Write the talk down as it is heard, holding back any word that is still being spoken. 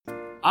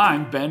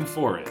I'm Ben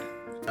Forrid.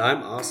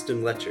 I'm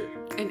Austin Letcher.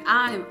 And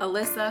I'm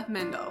Alyssa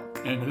Mendel.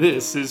 And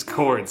this is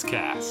Chords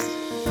Cast.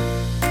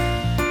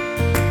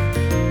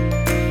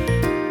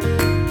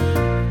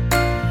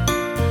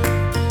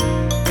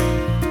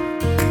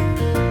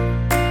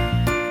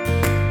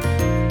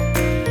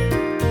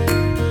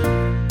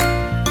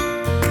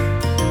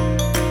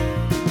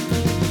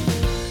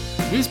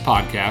 This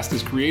podcast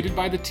is created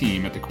by the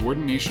team at the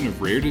Coordination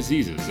of Rare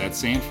Diseases at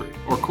Sanford,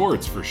 or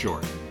CORDS for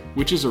short,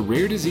 which is a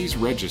rare disease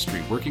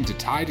registry working to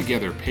tie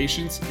together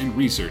patients and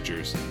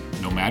researchers,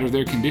 no matter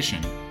their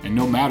condition and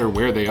no matter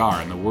where they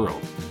are in the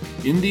world.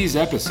 In these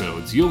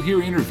episodes, you'll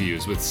hear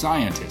interviews with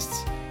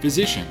scientists,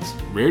 physicians,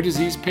 rare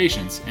disease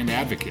patients, and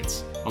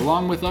advocates,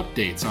 along with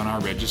updates on our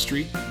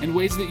registry and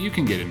ways that you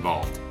can get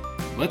involved.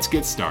 Let's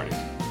get started.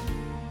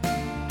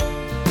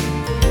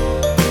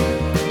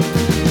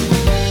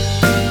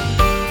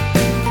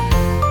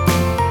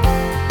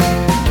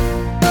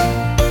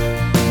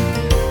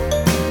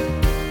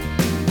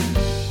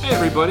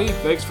 Everybody,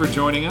 thanks for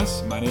joining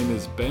us. My name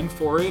is Ben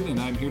Forrid, and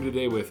I'm here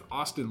today with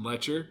Austin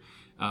Letcher.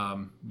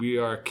 We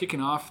are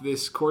kicking off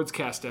this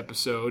Chordscast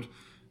episode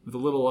with a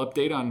little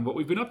update on what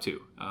we've been up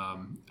to.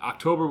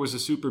 October was a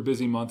super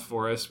busy month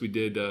for us. We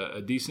did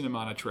a decent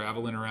amount of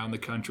traveling around the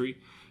country.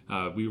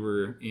 We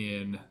were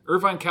in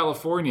Irvine,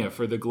 California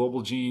for the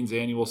Global Genes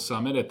Annual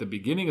Summit at the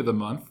beginning of the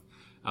month.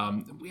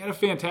 We had a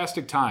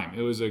fantastic time.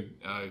 It was a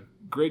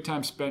great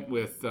time spent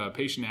with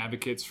patient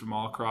advocates from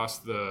all across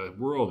the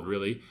world,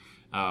 really.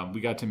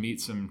 We got to meet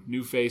some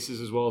new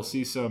faces as well as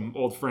see some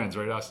old friends,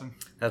 right, Austin?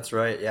 That's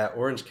right. Yeah,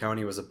 Orange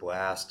County was a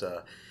blast.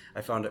 I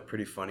found it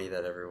pretty funny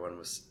that everyone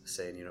was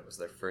saying, it was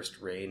their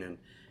first rain in,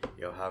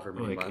 however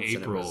many months.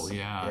 April, and it was,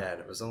 yeah. Yeah, and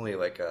it was only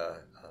like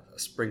a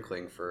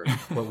sprinkling for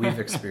what we've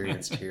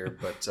experienced here.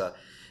 But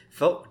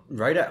felt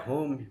right at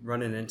home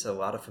running into a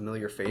lot of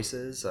familiar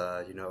faces.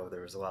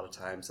 There was a lot of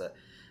times that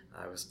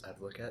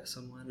I'd look at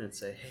someone and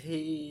say,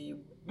 "Hey,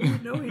 we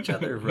know each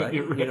other, right?"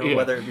 Yeah.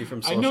 Whether it be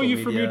from social media. I know you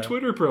media, from your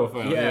Twitter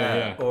profile.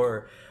 Yeah.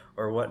 Or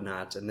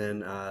whatnot. And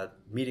then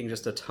meeting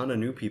just a ton of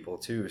new people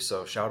too.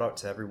 So shout out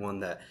to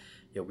everyone that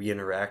we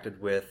interacted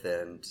with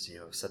and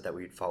said that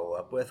we'd follow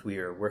up with. We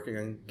are working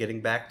on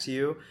getting back to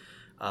you.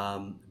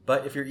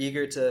 But if you're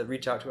eager to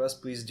reach out to us,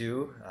 please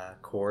do.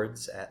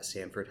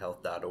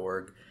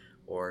 cords@sanfordhealth.org.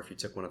 Or if you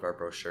took one of our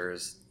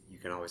brochures, you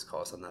can always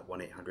call us on that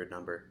 1-800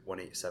 number,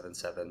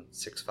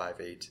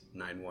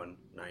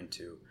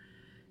 1-877-658-9192.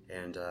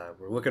 And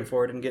we're looking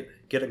forward to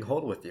getting a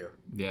hold with you.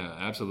 Yeah,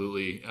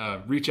 absolutely.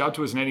 Reach out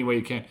to us in any way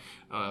you can.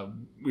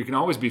 We can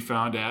always be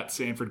found at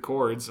Sanford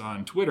Chords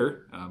on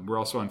Twitter. We're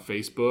also on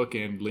Facebook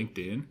and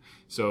LinkedIn.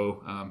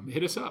 So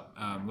hit us up.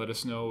 Let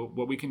us know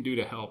what we can do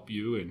to help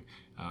you and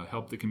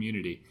help the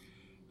community.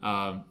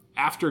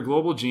 After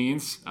Global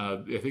Genes, I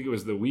think it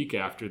was the week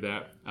after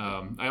that,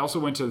 I also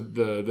went to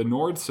the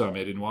NORD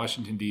Summit in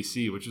Washington,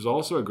 D.C., which was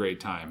also a great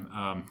time.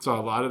 Saw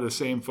a lot of the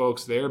same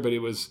folks there, but it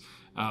was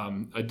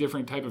a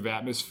different type of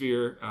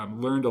atmosphere.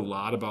 Learned a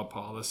lot about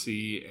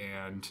policy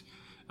and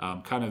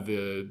kind of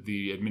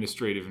the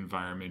administrative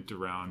environment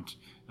around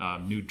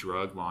new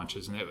drug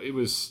launches. And it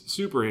was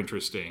super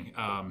interesting.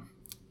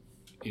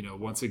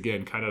 Once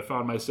again, kind of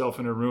found myself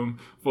in a room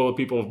full of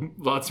people a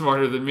lot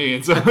smarter than me.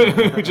 And so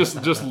we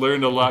just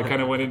learned a lot,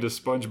 kind of went into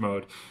sponge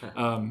mode.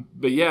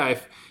 But yeah,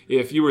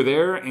 if you were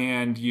there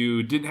and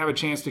you didn't have a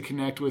chance to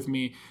connect with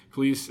me,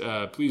 please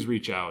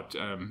reach out.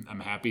 I'm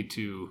happy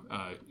to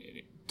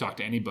talk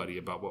to anybody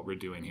about what we're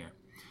doing here.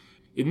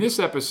 In this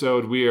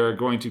episode, we are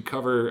going to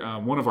cover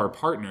one of our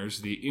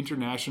partners, the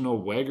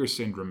International Weger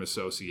Syndrome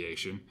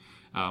Association.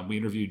 We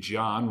interviewed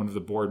John, one of the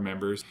board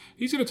members.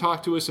 He's going to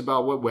talk to us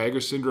about what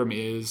Weger syndrome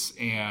is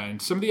and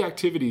some of the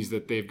activities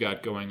that they've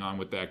got going on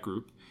with that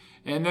group.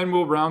 And then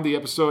we'll round the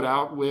episode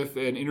out with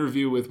an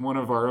interview with one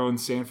of our own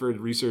Sanford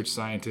research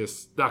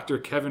scientists, Dr.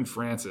 Kevin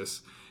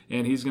Francis.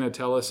 And he's going to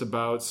tell us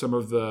about some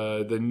of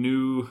the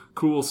new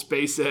cool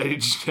space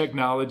age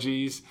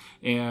technologies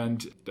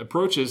and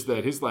approaches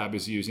that his lab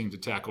is using to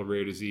tackle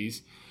rare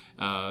disease.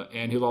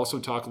 And he'll also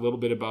talk a little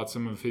bit about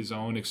some of his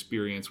own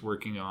experience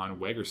working on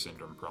Weger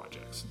syndrome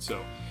projects. And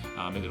so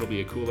it'll be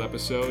a cool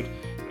episode.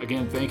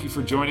 Again, thank you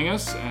for joining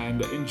us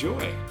and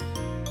enjoy.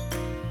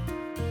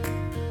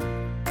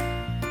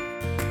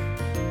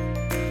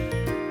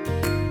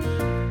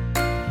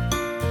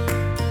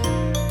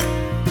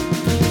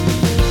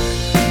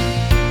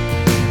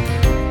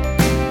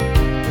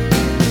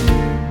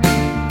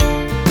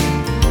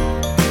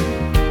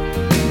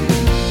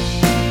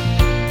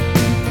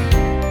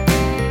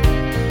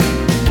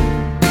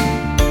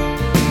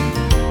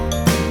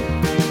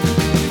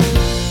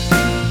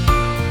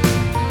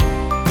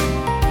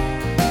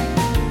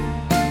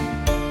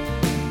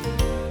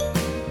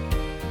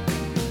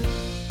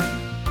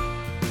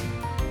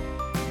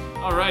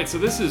 So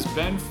this is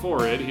Ben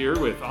Forrid here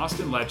with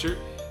Austin Letcher,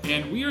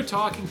 and we are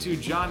talking to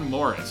John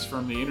Morris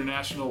from the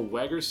International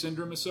Weger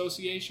Syndrome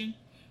Association.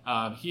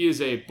 He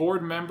is a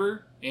board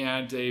member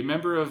and a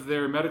member of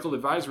their medical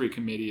advisory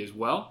committee as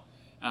well.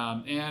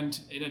 And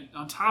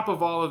on top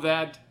of all of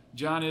that,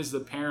 John is the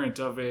parent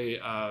of a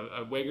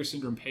Weger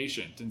syndrome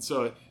patient. And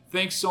so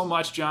thanks so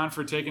much, John,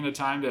 for taking the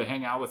time to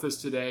hang out with us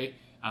today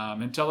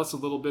and tell us a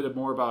little bit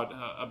more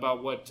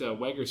about what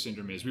Weger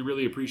syndrome is. We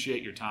really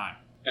appreciate your time.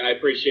 And I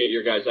appreciate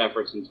your guys'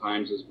 efforts and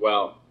times as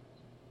well.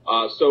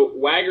 So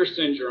Weger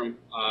syndrome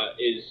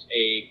is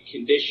a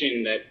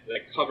condition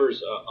that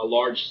covers a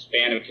large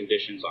span of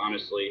conditions,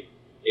 honestly.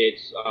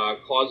 It's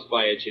caused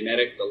by a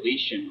genetic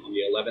deletion on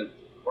the 11th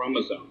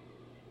chromosome.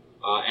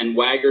 And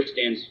Weger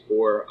stands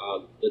for,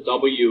 the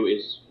W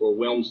is for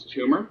Wilms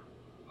tumor,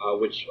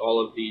 which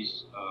all of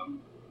these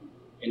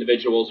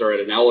individuals are at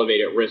an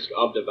elevated risk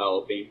of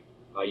developing,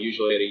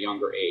 usually at a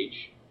younger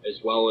age,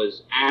 as well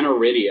as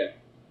aniridia,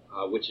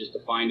 which is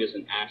defined as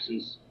an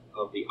absence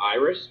of the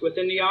iris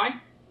within the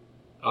eye.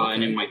 Okay.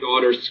 And in my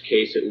daughter's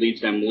case, it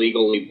leaves them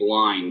legally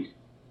blind,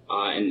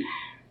 and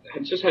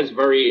it just has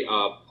very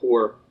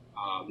poor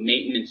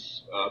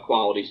maintenance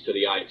qualities to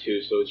the eye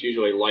too. So it's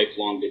usually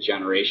lifelong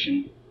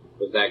degeneration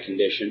with that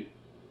condition.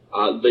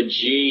 The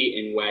G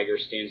in Weger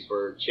stands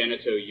for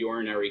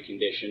genitourinary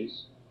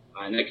conditions,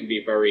 and that can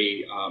be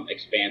very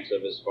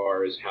expansive as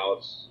far as how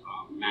it's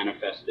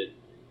manifested.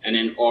 And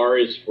then R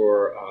is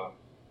for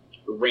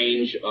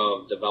range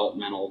of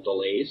developmental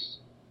delays.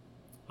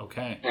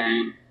 Okay.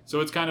 And so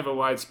it's kind of a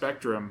wide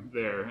spectrum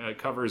there. It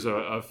covers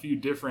a few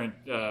different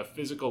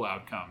physical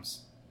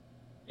outcomes.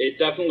 It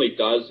definitely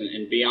does,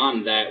 and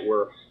beyond that,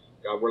 we're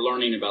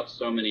learning about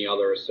so many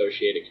other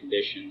associated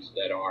conditions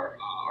that our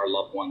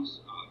loved ones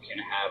can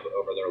have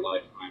over their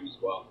lifetime as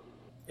well.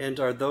 And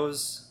are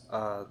those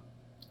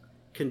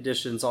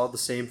conditions all the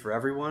same for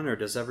everyone, or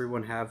does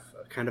everyone have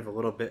kind of a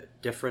little bit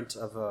different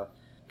of a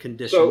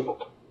condition?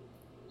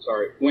 So,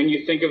 when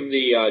you think of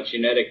the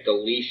genetic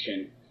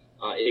deletion,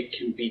 it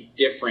can be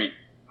different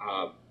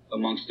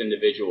amongst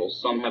individuals.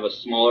 Some have a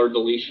smaller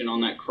deletion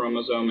on that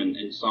chromosome,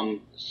 and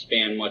some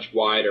span much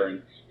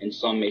wider, and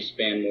some may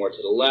span more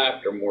to the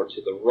left or more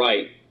to the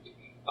right.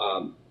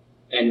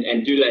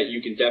 And due to that,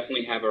 you can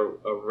definitely have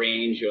a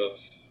range of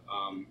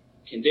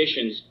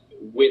conditions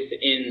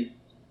within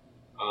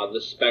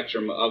the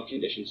spectrum of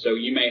conditions. So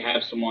you may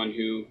have someone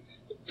who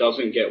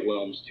doesn't get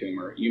Wilms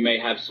tumor. You may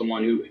have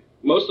someone who,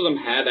 most of them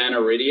have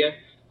aniridia,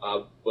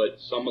 but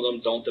some of them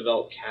don't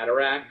develop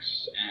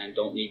cataracts and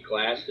don't need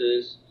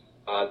glasses.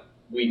 I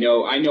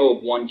know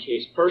of one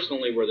case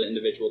personally where the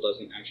individual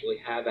doesn't actually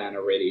have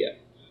aniridia.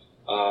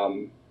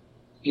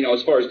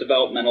 As far as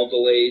developmental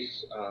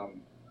delays,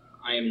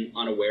 I am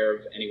unaware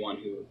of anyone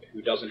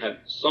who doesn't have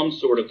some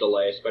sort of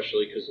delay,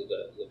 especially because of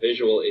the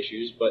visual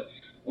issues. But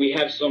we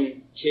have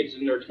some kids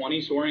in their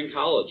 20s who are in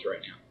college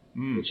right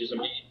now, which is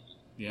amazing.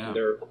 Yeah.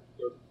 They're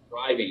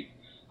thriving.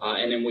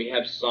 And then we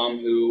have some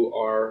who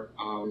are,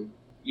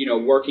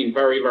 working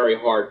very, very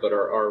hard, but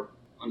are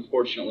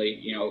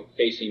unfortunately,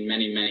 facing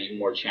many, many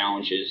more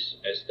challenges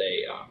as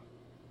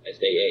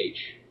they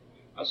age.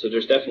 So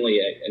there's definitely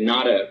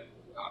not a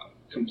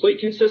complete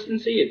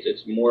consistency.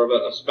 It's more of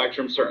a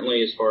spectrum,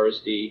 certainly, as far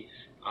as the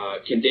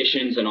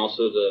conditions and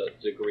also the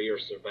degree or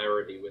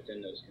severity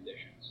within those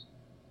conditions.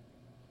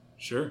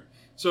 Sure.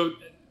 So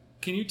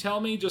can you tell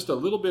me just a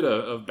little bit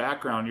of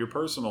background, your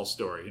personal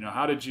story?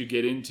 How did you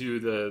get into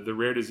the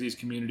rare disease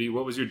community?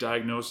 What was your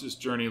diagnosis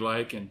journey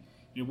like? And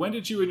when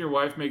did you and your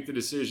wife make the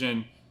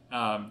decision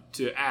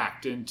to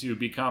act and to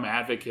become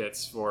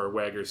advocates for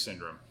Weger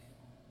syndrome?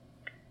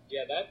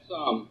 Yeah, that's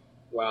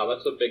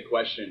that's a big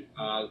question.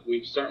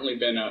 We've certainly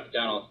been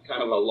down a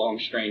kind of a long,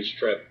 strange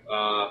trip.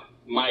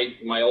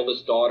 My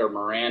oldest daughter,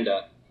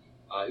 Miranda,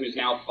 who's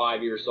now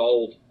 5 years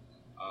old,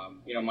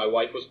 my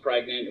wife was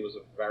pregnant. It was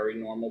a very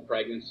normal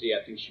pregnancy.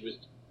 I think she was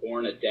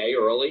born a day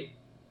early.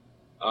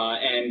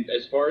 And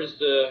as far as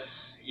the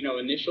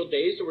initial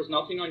days, there was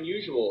nothing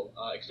unusual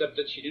except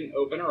that she didn't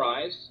open her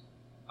eyes.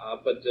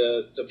 But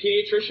the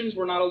pediatricians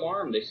were not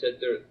alarmed. They said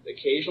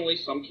occasionally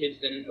some kids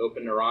didn't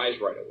open their eyes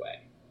right away.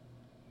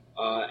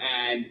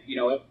 And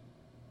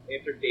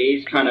after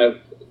days kind of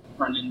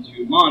turned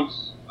into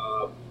months,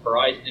 her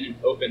eyes didn't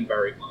open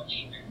very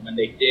much. And when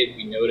they did,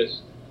 we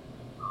noticed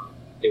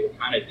they were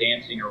kind of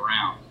dancing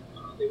around.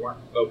 They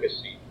weren't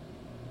focusing.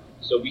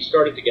 So we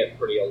started to get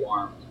pretty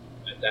alarmed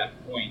at that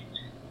point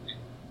and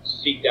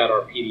seeked out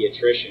our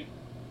pediatrician,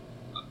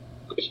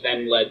 which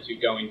then led to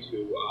going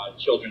to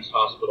Children's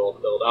Hospital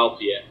of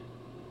Philadelphia,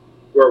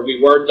 where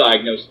we were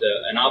diagnosed,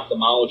 an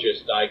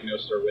ophthalmologist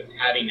diagnosed her with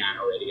having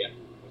aniridia,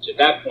 which at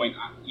that point,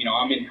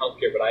 I'm in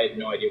healthcare, but I had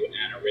no idea what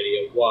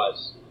aniridia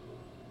was.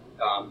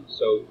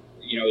 So,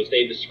 as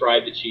they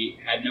described it, she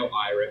had no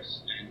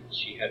iris, and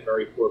she had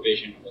very poor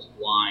vision and was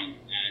blind,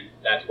 and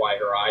that's why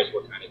her eyes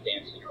were kind of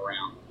dancing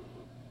around.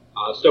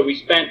 So we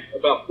spent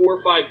about 4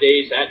 or 5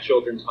 days at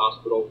Children's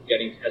Hospital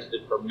getting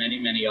tested for many,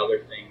 many other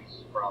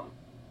things, from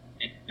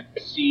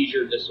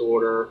seizure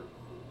disorder,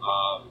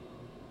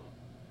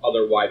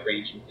 other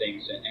wide-ranging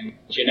things. And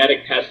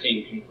genetic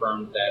testing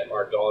confirmed that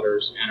our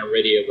daughter's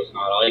aniridia was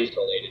not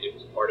isolated. It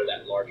was part of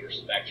that larger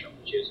spectrum,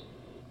 which is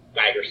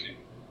Weger syndrome.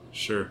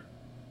 Sure.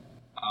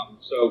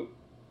 So,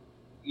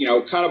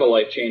 kind of a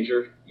life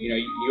changer.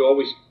 You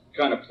always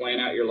kind of plan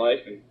out your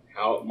life and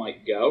how it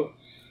might go.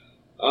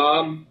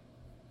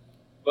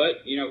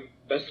 But,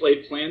 best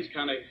laid plans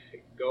kind of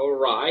go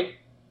awry.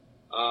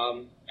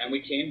 And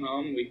we came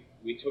home.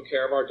 We took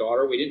care of our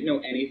daughter. We didn't know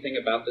anything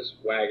about this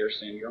Wagner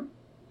syndrome.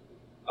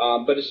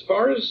 But as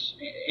far as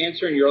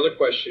answering your other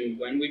question,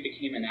 when we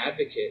became an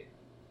advocate,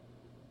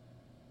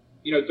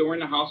 during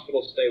the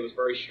hospital stay was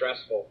very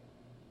stressful.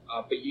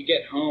 But you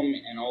get home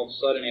and all of a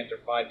sudden after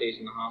 5 days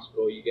in the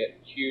hospital, you get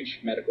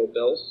huge medical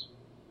bills.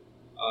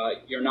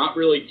 You're not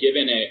really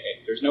given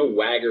there's no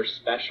Wagner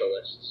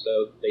specialist.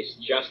 So they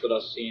suggested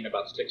us seeing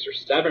about 6 or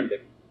 7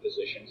 different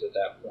physicians at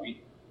that point.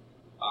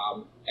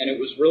 And it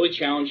was really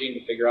challenging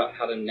to figure out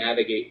how to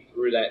navigate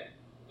through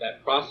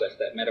that process,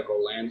 that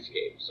medical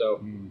landscape.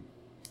 So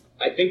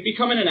I think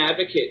becoming an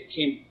advocate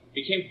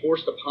became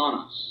forced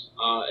upon us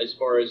as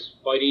far as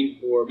fighting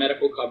for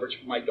medical coverage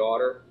for my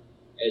daughter,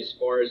 as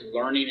far as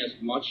learning as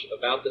much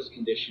about this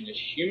condition as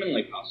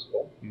humanly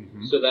possible,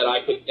 so that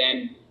I could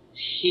then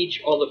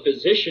teach all the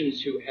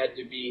physicians who had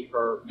to be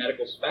her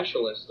medical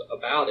specialists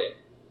about it.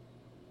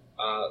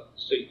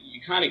 So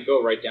you kind of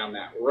go right down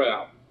that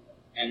route.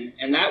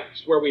 And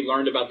that's where we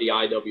learned about the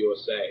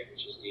IWSA,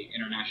 which is the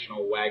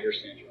International Wagner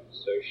Syndrome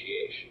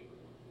Association.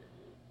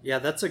 Yeah,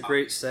 that's a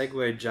great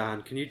segue,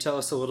 John. Can you tell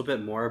us a little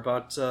bit more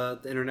about the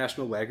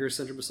International Wagner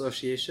Syndrome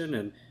Association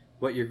and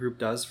what your group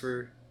does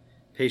for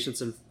patients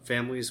and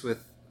families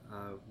with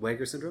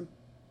Wagner syndrome?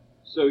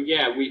 So,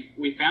 yeah,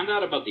 we found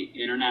out about the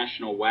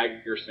International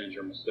Wagner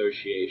Syndrome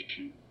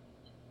Association.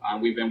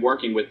 We've been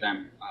working with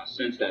them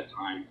since that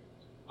time.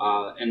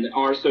 And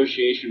our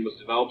association was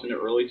developed in the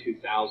early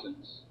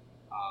 2000s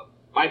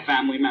by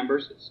family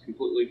members. It's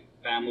completely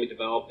family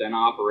developed and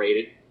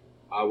operated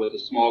with a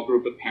small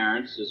group of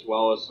parents, as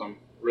well as some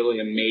really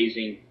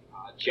amazing,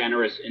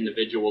 generous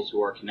individuals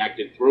who are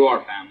connected through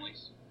our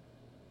families.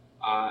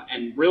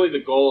 And really the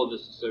goal of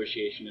this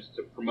association is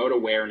to promote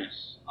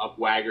awareness of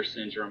Wagner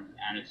syndrome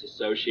and its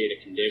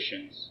associated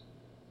conditions,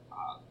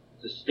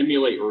 to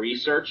stimulate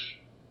research,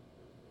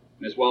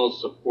 as well as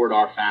support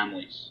our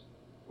families,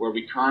 where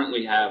we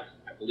currently have,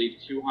 I believe,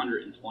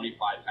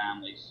 225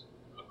 families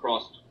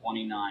across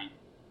 29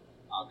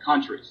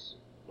 countries.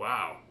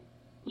 Wow.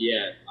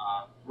 Yeah,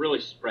 really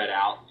spread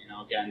out.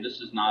 Again, this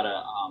is not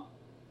a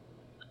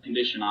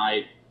condition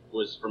I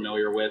was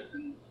familiar with,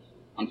 and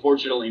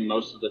unfortunately,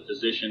 most of the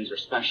physicians or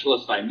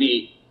specialists I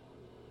meet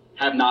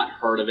have not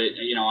heard of it.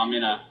 I'm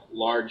in a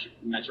large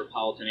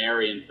metropolitan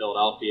area in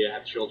Philadelphia,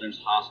 have Children's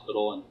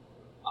Hospital, and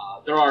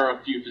there are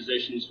a few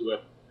physicians who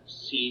have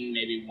seen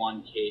maybe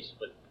one case,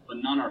 but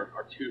none are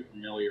too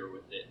familiar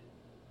with it.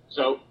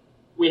 So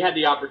we had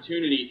the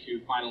opportunity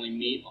to finally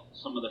meet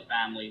some of the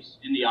families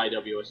in the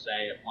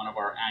IWSA at one of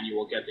our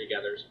annual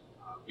get-togethers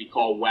we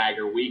call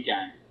Wagner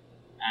Weekend,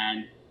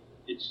 and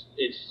it's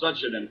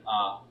such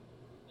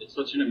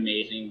an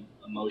amazing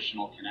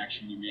emotional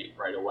connection you make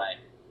right away.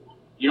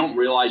 You don't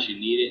realize you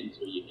need it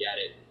until you get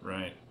it.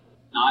 Right.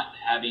 Not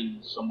having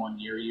someone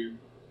near you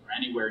or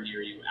anywhere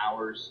near you,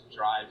 hours,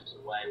 drives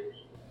away, where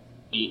you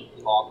meet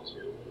and talk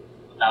to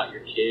about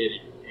your kid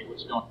and hey,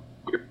 what's going on?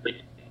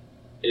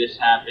 This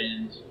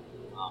happened.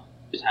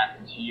 This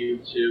happened to you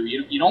too.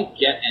 You don't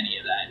get any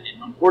of that,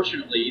 and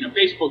unfortunately,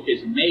 Facebook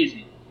is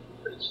amazing,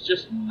 but it's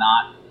just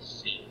not the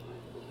same.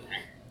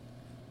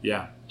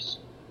 Yeah.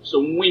 So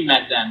when we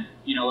met them,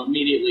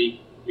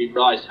 immediately we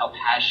realized how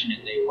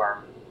passionate they were,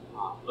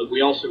 but we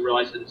also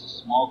realized that it's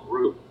a small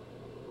group,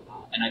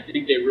 and I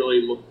think they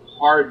really look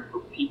hard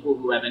for people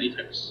who have any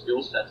type of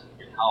skill sets that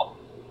can help.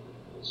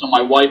 So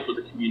my wife, with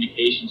a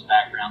communications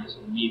background, has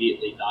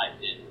immediately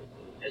dived in,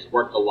 has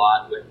worked a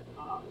lot with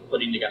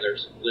putting together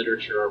some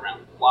literature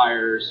around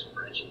flyers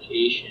for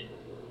education,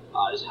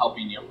 is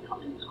helping the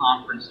upcoming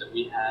conference that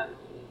we have.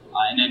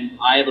 And then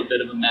I have a bit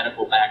of a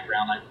medical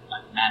background.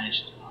 I've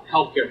managed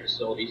healthcare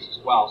facilities as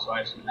well, so I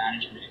have some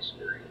management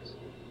experience.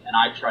 And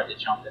I've tried to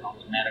jump in on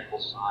the medical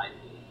side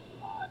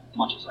as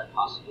much as I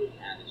possibly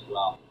can as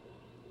well.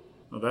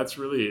 Well, that's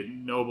really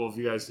noble of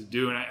you guys to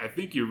do. And I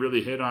think you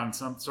really hit on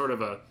some sort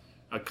of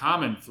a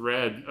common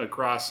thread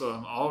across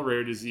all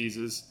rare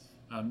diseases.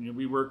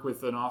 We work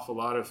with an awful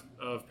lot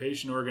of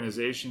patient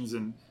organizations,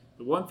 and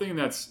the one thing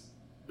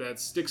that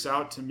sticks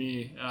out to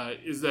me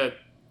is that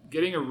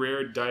getting a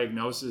rare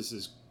diagnosis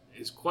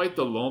is quite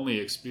the lonely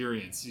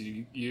experience.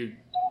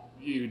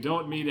 You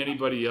don't meet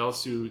anybody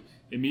else who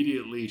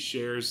immediately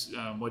shares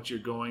what you're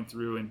going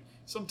through, and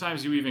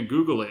sometimes you even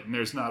Google it, and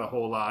there's not a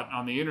whole lot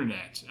on the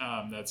internet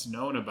that's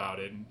known about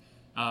it.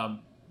 And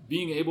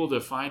being able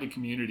to find a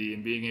community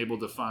and being able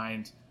to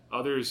find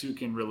others who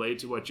can relate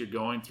to what you're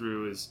going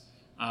through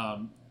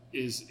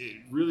is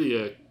really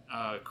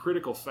a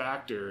critical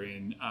factor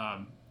in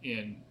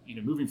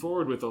moving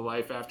forward with a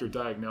life after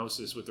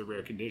diagnosis with a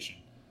rare condition.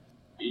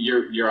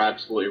 You're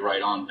absolutely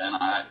right on, Ben.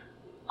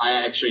 I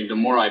actually, the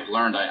more I've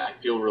learned, I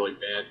feel really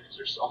bad because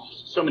there's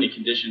so many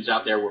conditions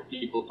out there where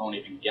people don't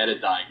even get a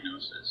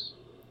diagnosis.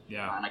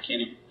 Yeah. And I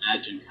can't even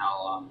imagine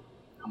how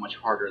much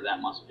harder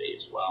that must be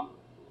as well.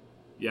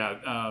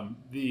 Yeah.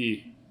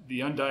 The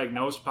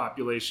undiagnosed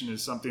population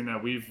is something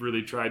that we've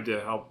really tried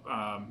to help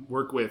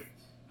work with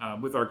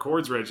with our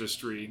CORDS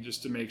registry,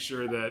 just to make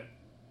sure that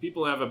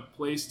people have a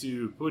place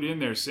to put in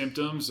their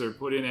symptoms or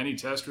put in any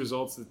test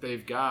results that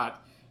they've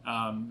got,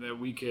 that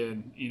we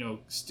can,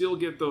 still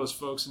give those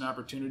folks an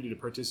opportunity to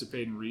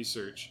participate in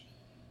research.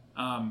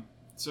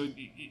 So,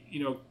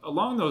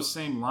 along those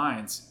same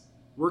lines,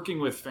 working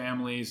with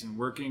families and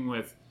working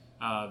with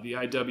the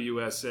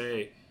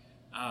IWSA,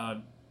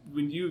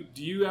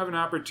 do you have an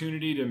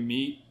opportunity to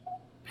meet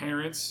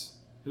parents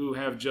who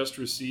have just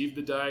received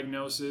the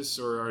diagnosis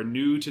or are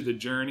new to the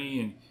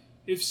journey? And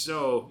if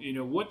so,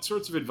 what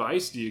sorts of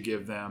advice do you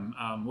give them?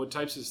 What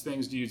types of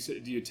things do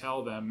you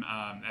tell them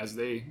as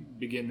they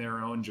begin their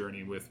own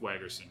journey with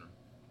Weger syndrome?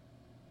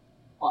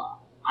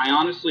 Well, I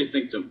honestly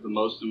think the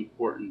most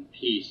important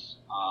piece,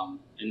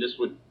 and this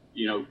would,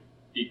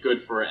 be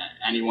good for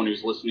anyone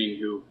who's listening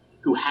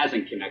who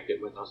hasn't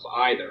connected with us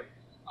either,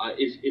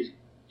 is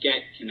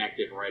get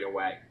connected right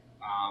away.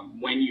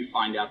 When you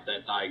find out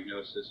that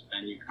diagnosis,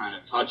 and you kind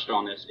of touched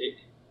on this,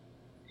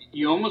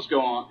 you almost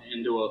go on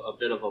into a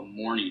bit of a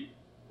mourning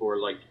for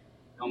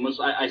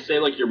I say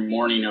you're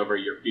mourning over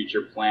your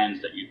future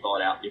plans that you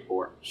thought out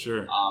before. Sure.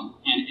 And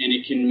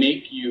it can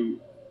make you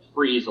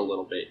freeze a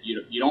little bit.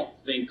 You don't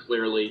think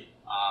clearly.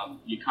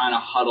 You kind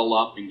of huddle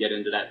up and get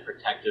into that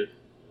protective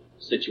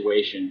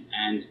situation.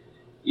 And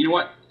you know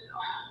what?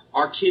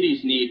 Our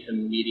kiddies need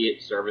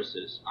immediate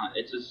services.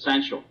 It's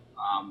essential.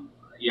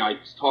 I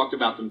talked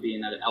about them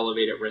being at an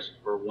elevated risk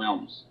for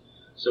Wilms.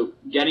 So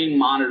getting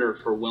monitored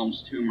for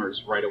Wilms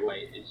tumors right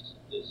away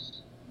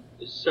is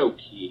so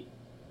key.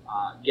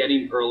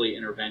 Getting early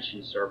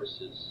intervention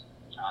services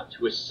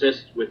to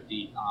assist with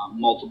the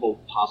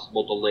multiple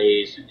possible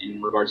delays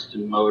in regards to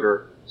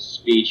motor,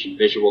 speech, and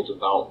visual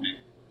development.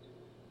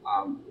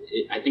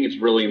 I think it's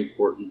really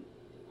important.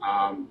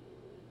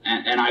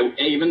 And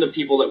even the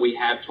people that we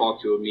have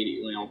talked to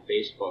immediately on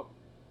Facebook,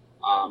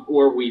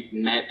 or we've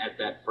met at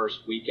that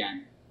first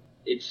weekend,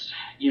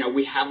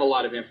 we have a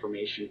lot of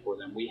information for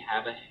them. We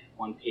have a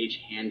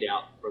one-page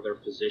handout for their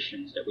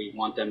physicians that we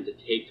want them to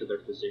take to their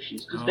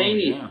physicians because they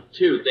need it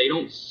too. They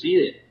don't see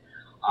it.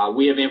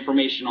 We have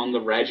information on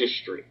the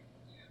registry,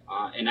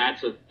 and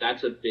that's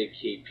a big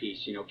key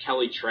piece.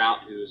 Kelly Trout,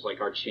 who's like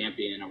our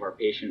champion of our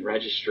patient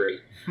registry,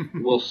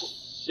 will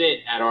sit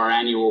at our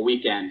annual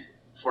weekend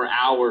for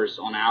hours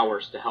on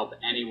hours to help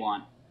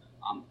anyone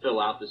fill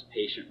out this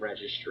patient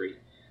registry.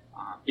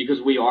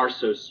 Because we are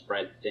so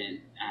spread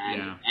thin,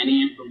 and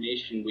any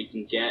information we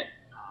can get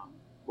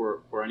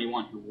for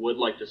anyone who would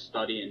like to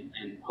study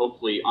and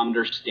hopefully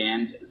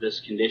understand this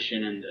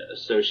condition and the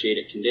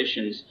associated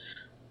conditions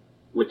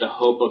with the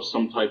hope of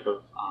some type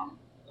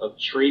of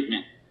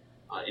treatment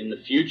in the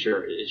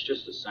future is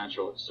just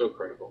essential. It's so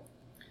critical.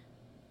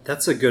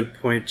 That's a good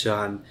point,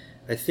 John.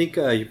 I think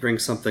you bring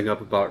something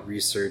up about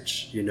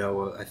research.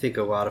 I think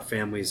a lot of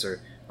families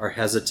are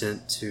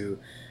hesitant to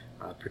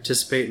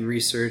participate in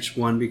research,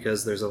 one,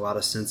 because there's a lot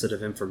of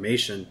sensitive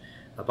information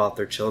about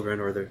their children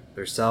or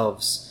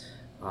themselves,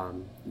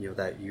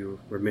 that you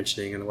were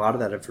mentioning, and a lot of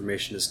that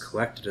information is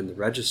collected in the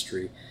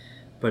registry.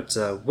 But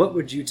what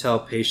would you tell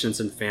patients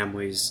and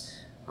families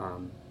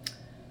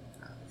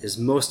is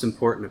most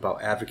important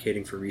about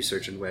advocating for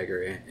research in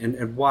Weger,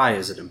 and why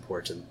is it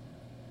important?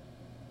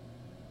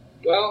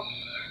 Well,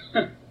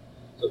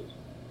 it's a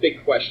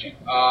big question.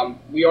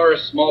 We are a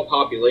small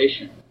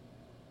population,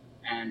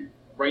 and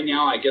right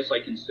now, I guess I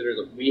consider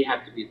that we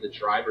have to be the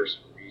drivers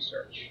for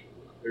research.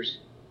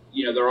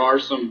 There are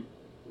some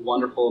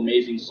wonderful,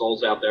 amazing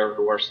souls out there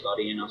who are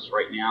studying us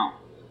right now,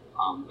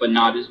 but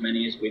not as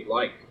many as we'd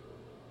like.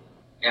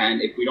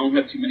 And if we don't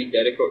have too many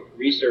dedicated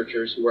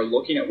researchers who are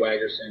looking at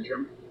Weger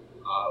syndrome,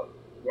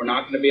 we're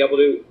not going to be able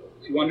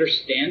to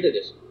understand it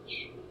as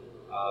much.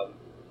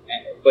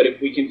 But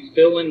if we can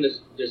fill in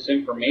this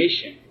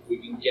information, we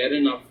can get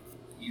enough,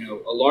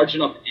 a large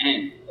enough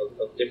N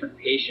of different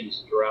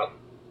patients throughout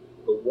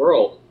the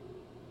world,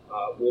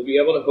 we'll be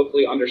able to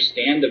hopefully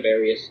understand the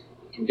various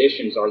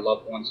conditions our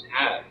loved ones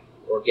have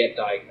or get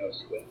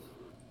diagnosed with.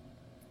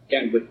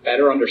 Again, with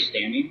better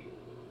understanding,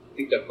 I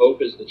think the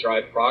hope is to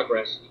drive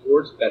progress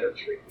towards better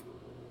treatment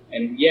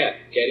and get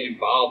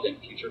involved in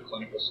future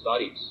clinical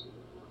studies.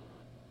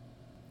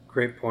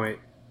 Great point.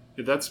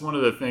 That's one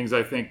of the things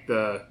I think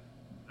the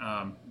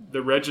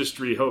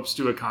registry hopes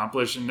to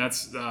accomplish, and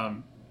that's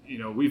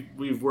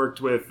we've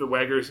worked with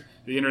the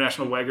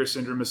International Weger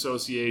Syndrome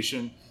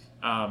Association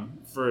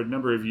for a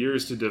number of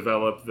years to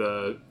develop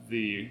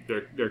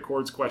their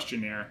CORDS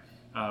questionnaire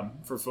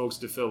for folks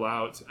to fill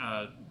out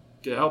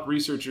to help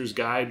researchers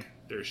guide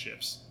their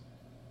ships.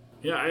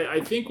 Yeah, I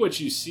think what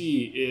you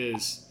see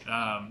is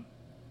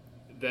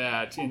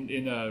that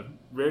in a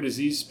rare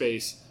disease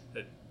space,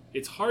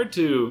 it's hard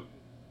to,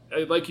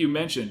 like you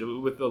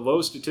mentioned, with the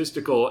low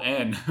statistical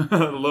N,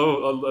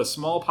 a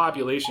small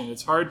population,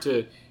 it's hard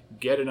to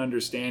get an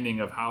understanding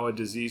of how a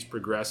disease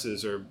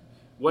progresses or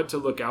what to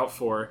look out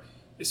for,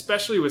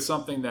 especially with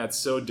something that's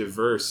so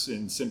diverse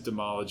in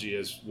symptomology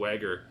as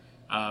Weger.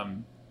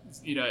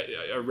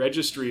 A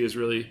registry is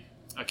really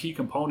a key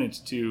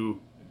component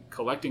to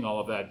collecting all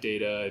of that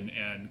data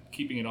and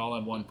keeping it all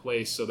in one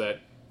place so that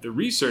the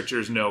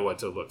researchers know what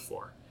to look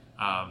for.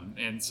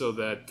 And so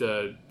that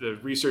the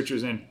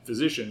researchers and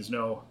physicians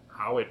know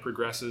how it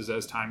progresses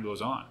as time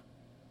goes on.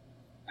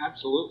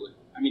 Absolutely.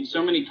 I mean,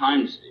 so many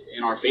times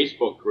in our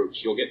Facebook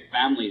groups, you'll get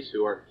families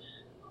who are,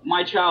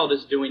 my child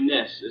is doing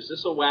this. Is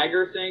this a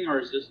Wagger thing, or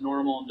is this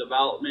normal in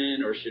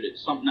development, or should it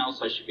something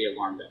else I should be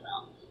alarmed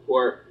about?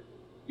 Or,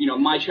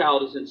 my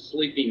child isn't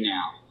sleeping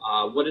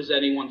now. What has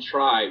anyone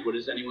tried? What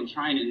is anyone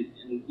trying?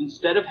 And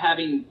instead of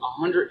having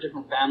 100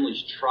 different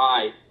families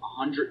try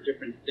 100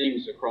 different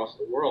things across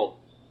the world,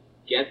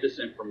 get this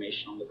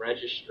information on the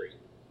registry.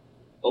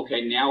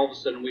 Okay, now all of a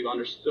sudden we've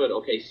understood,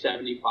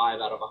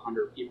 75 out of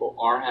 100 people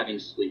are having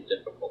sleep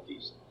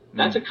difficulties.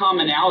 That's a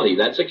commonality.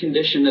 That's a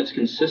condition that's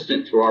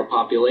consistent through our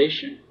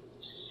population.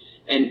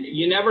 And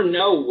you never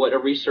know what a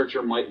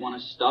researcher might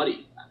want to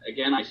study.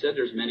 Again, I said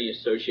there's many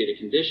associated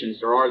conditions.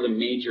 There are the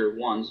major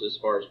ones as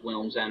far as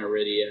Wilms,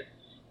 aniridia,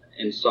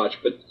 and such,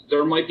 but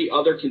there might be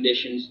other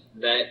conditions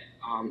that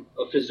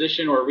a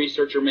physician or a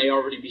researcher may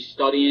already be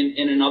studying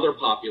in another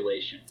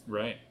population.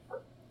 Right.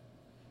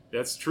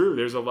 That's true.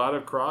 There's a lot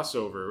of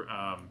crossover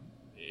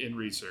in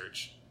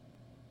research.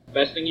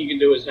 Best thing you can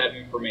do is have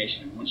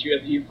information. Once you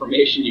have the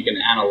information, you can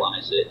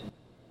analyze it.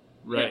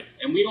 Right.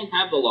 And we don't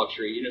have the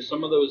luxury.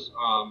 Some of those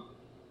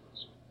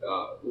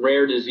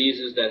rare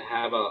diseases that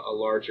have a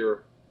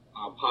larger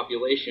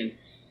population,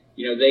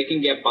 they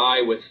can get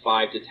by with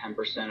 5 to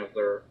 10% of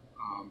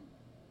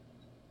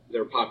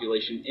their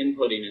population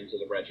inputting into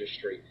the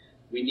registry.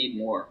 We need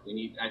more.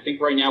 I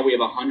think right now we have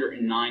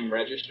 109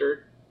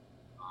 registered.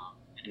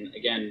 And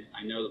again,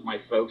 I know that my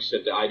folks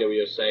at the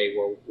IWSA,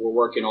 we're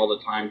working all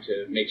the time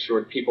to make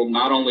sure people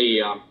not only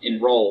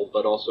enroll,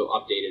 but also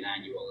update it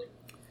annually.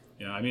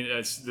 Yeah, I mean,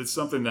 that's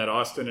something that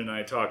Austin and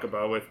I talk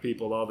about with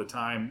people all the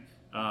time.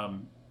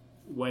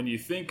 When you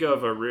think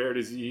of a rare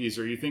disease,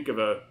 or you think of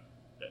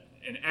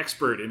an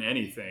expert in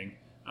anything,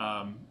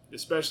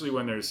 especially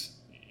when there's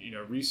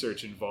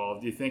research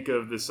involved, you think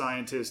of the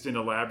scientist in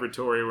a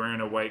laboratory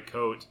wearing a white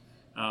coat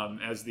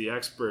as the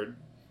expert.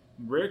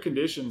 Rare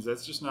conditions,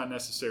 that's just not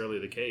necessarily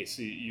the case.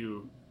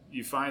 You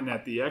find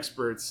that the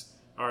experts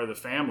are the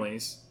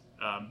families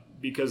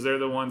because they're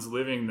the ones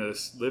living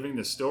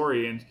the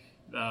story,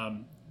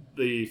 and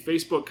the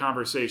Facebook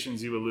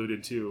conversations you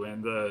alluded to,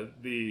 and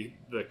the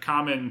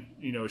common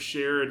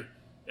shared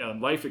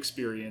life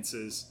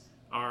experiences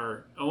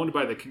are owned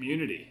by the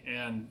community,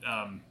 and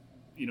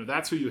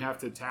that's who you have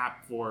to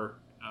tap for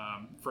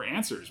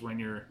answers when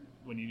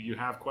you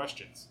have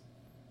questions.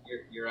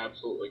 You're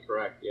absolutely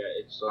correct. Yeah,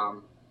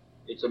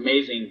 it's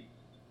amazing,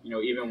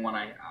 even when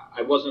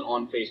I wasn't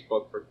on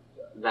Facebook for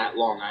that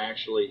long. I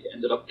actually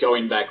ended up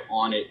going back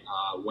on it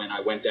when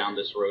I went down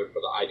this road for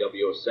the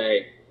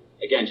IWSA.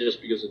 Again,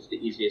 just because it's the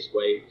easiest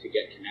way to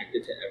get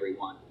connected to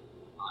everyone.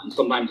 And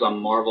sometimes I'm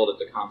marveled at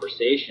the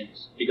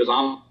conversations because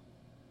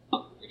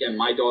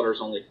my daughter's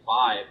only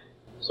 5,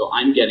 so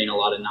I'm getting a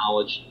lot of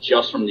knowledge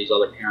just from these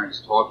other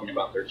parents talking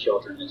about their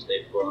children as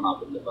they've grown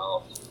up and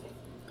developed.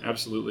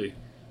 Absolutely.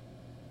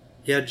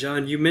 Yeah,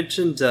 John, you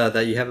mentioned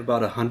that you have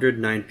about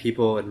 109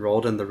 people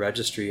enrolled in the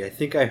registry. I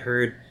think I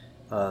heard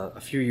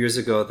a few years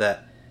ago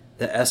that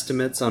the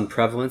estimates on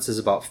prevalence is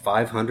about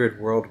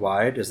 500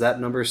 worldwide. Is that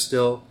number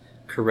still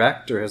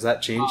correct, or has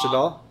that changed at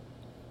all?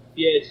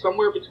 Yeah, it's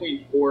somewhere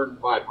between 400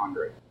 and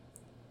 500.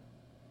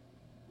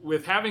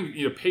 With having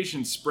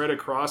patients spread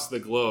across the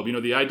globe,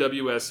 the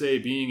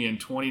IWSA being in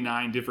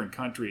 29 different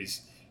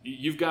countries,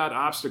 you've got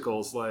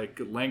obstacles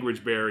like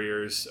language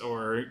barriers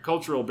or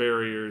cultural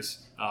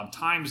barriers,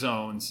 time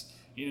zones,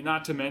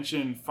 not to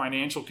mention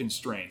financial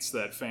constraints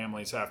that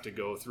families have to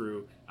go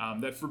through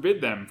that forbid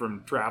them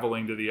from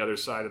traveling to the other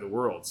side of the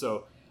world.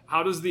 So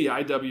how does the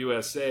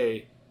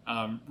IWSA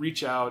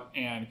reach out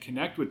and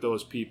connect with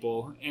those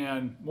people,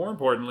 and more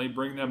importantly,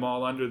 bring them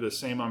all under the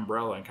same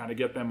umbrella and kind of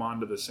get them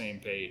onto the same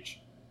page?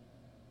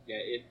 Yeah,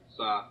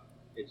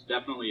 it's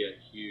definitely a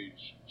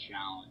huge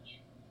challenge.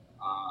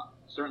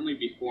 Certainly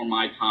before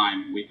my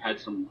time, we've had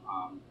some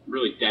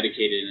really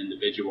dedicated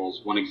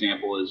individuals. One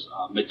example is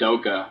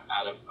Madoka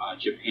out of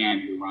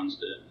Japan, who runs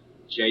the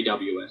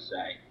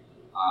JWSA.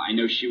 I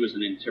know she was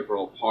an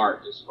integral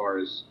part as far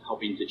as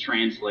helping to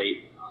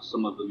translate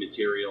some of the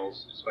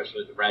materials,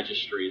 especially the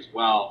registry as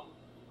well,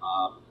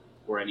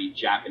 for any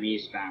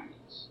Japanese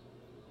families.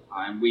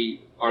 And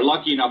we are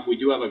lucky enough, we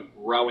do have a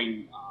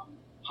growing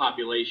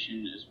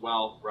population as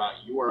well throughout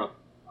Europe,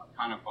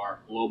 kind of our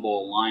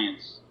global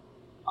alliance.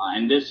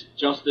 And this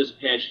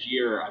past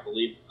year, I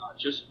believe,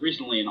 just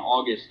recently in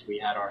August, we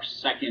had our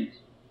second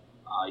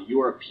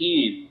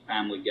European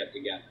family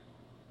get-together.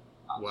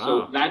 Wow.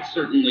 So that's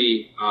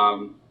certainly,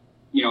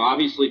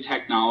 obviously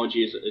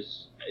technology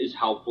is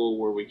helpful,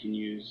 where we can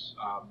use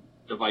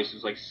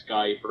devices like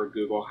Skype or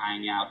Google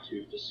Hangout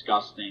to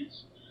discuss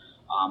things.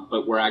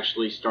 But we're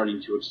actually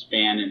starting to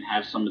expand and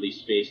have some of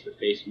these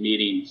face-to-face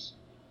meetings.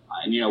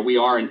 And we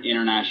are an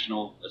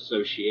international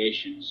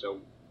association, so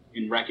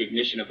in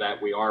recognition of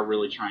that, we are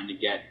really trying to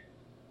get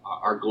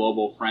our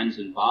global friends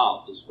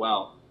involved as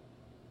well.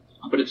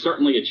 But it's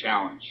certainly a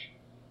challenge.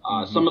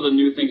 Some of the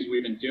new things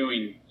we've been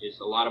doing is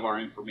a lot of our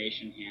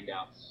information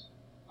handouts.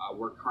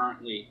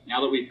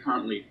 Now that we've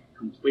currently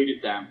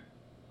completed them,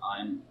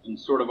 in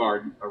sort of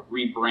our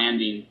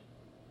rebranding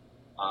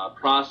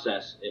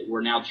process,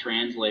 we're now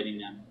translating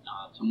them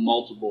to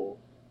multiple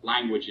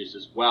languages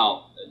as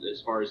well,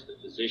 as far as the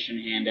physician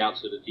handout,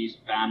 so that these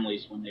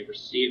families, when they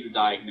receive the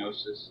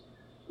diagnosis,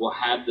 will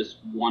have this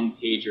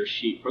one-pager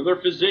sheet for their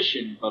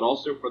physician, but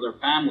also for their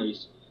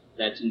families,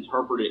 that's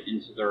interpreted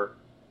into their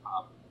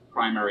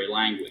primary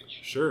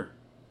language. Sure.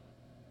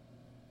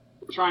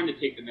 We're trying to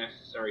take the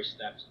necessary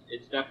steps.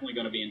 It's definitely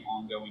going to be an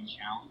ongoing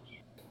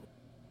challenge.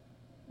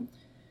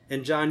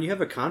 And John, you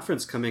have a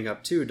conference coming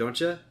up too, don't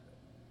you?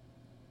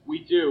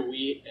 We do.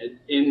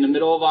 In the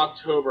middle of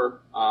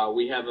October,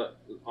 we have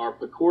our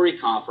PCORI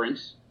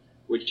conference,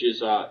 which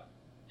is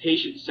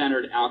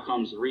Patient-Centered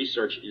Outcomes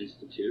Research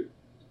Institute.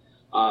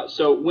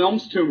 So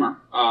Wilms tumor,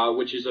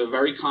 which is a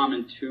very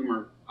common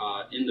tumor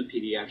in the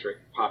pediatric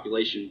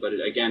population, but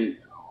again,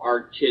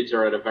 our kids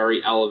are at a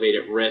very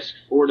elevated risk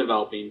for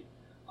developing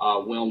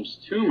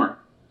Wilms tumor.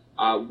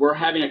 We're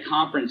having a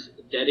conference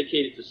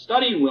dedicated to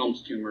studying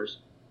Wilms tumors,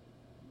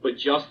 but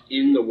just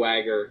in the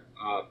WAGR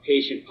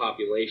patient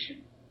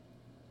population.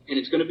 And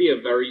it's going to be a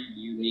very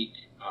unique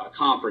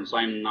conference.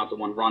 I'm not the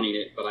one running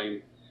it, but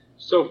I'm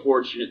so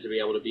fortunate to be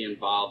able to be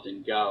involved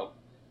and go.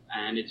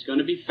 And it's going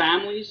to be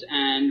families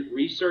and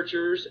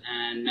researchers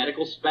and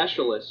medical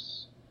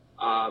specialists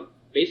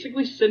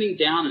basically sitting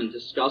down and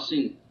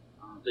discussing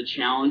the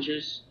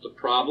challenges, the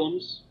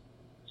problems,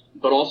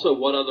 but also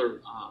what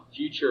other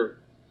future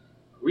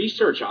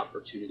research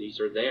opportunities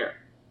are there.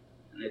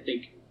 And I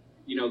think,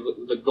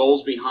 the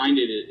goals behind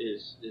it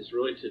is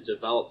really to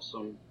develop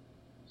some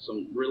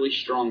really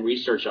strong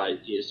research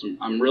ideas.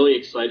 I'm really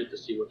excited to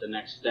see what the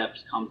next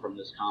steps come from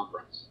this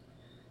conference.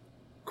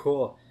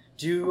 Cool.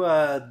 Do you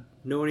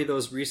know any of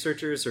those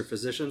researchers or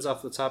physicians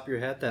off the top of your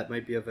head that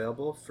might be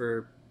available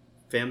for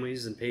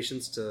families and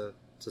patients to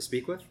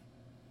speak with?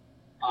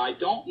 I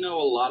don't know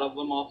a lot of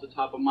them off the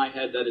top of my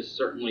head. That is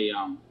certainly,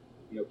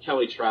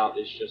 Kelly Trout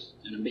is just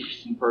an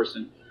amazing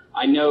person.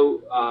 I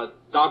know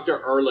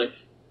Dr. Ehrlich,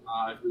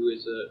 who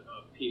is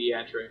a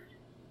pediatric,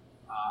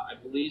 I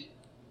believe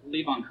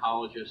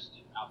oncologist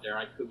out there.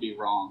 I could be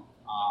wrong.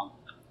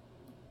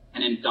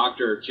 And then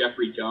Dr.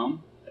 Jeffrey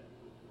Dome,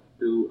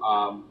 who,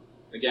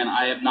 again,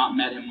 I have not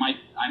met him.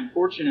 I'm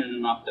fortunate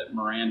enough that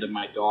Miranda,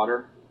 my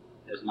daughter,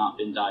 has not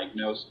been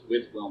diagnosed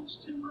with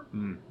Wilms tumor.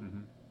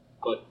 Mm-hmm.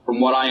 But from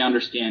what I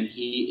understand,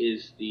 he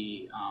is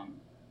the,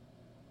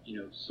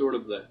 sort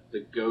of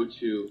the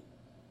go-to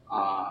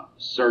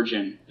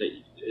surgeon that,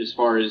 as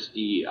far as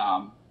the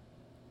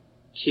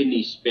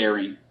kidney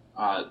sparing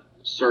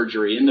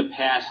surgery. In the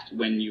past,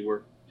 when you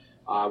were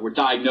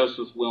diagnosed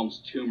with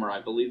Wilms tumor,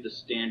 I believe the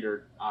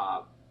standard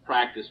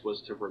practice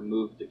was to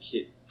remove the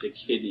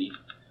kidney,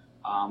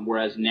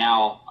 whereas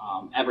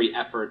now every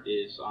effort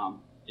is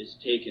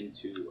taken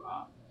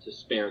to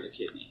spare the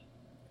kidney.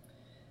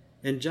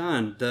 And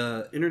John,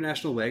 the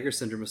International WAGR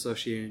Syndrome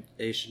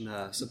Association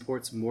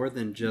supports more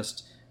than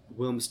just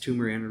Wilms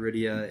tumor,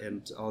 aniridia,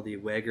 and all the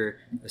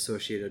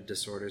WAGR-associated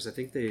disorders. I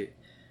think they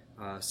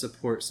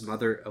support some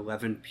other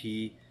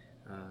 11P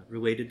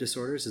related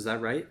disorders. Is that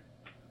right?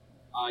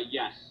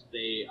 Yes,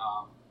 they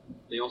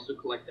also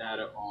collect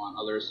data on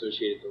other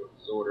associated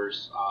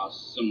disorders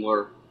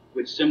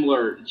with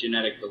similar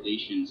genetic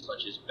deletions,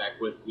 such as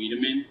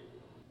Beckwith-Wiedemann,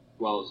 as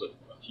well as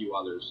a few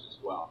others as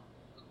well.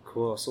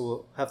 Cool. So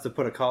we'll have to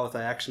put a call to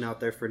action out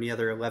there for any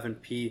other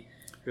 11P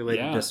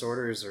related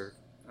disorders or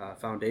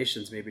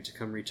foundations maybe to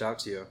come reach out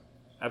to you.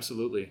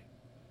 Absolutely.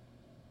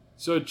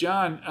 So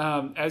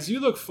John, as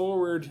you look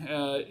forward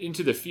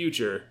into the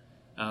future,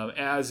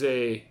 as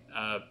a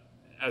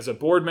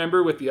board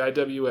member with the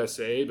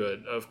IWSA,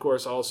 but of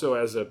course also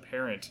as a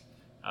parent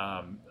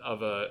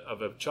of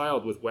a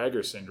child with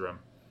WAGR syndrome,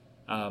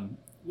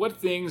 what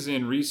things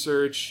in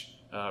research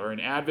or in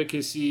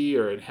advocacy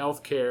or in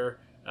healthcare,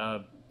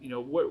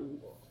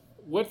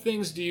 what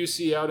things do you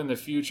see out in the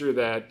future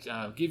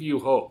that give you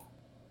hope?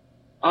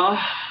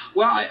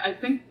 Well, I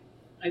think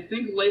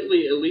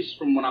lately, at least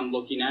from what I'm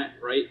looking at,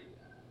 right,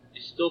 I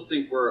still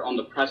think we're on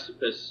the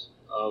precipice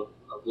of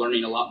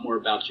learning a lot more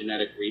about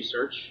genetic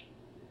research.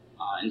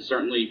 And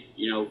certainly,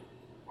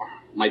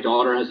 my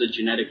daughter has a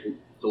genetic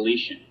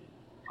deletion.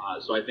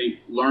 So I think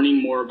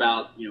learning more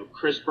about,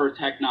 CRISPR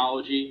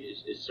technology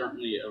is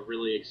certainly a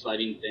really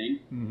exciting thing.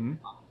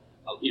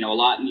 Mm-hmm. A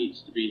lot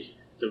needs to be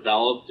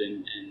developed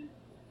and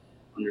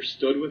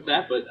understood with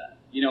that, but,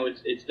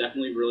 it's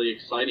definitely really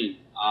exciting.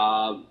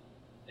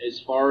 As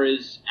far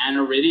as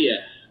aniridia,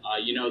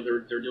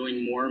 they're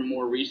doing more and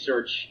more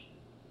research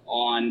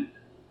on,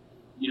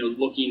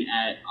 looking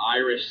at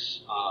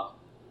iris,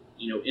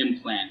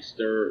 implants.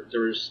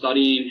 They're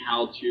studying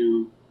how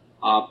to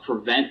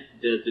prevent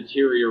the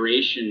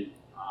deterioration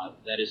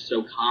that is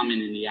so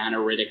common in the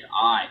aniridic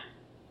eye.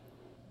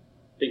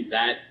 I think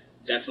that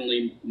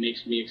definitely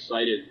makes me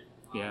excited.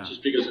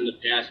 Just because in the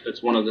past,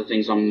 that's one of the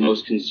things I'm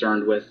most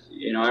concerned with.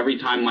 Every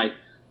time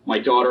my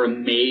daughter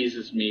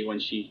amazes me when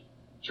she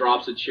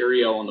drops a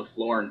Cheerio on the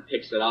floor and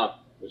picks it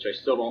up, which I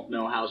still don't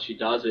know how she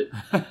does it.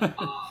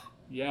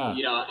 Yeah.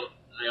 You know,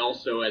 I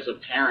also, as a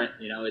parent,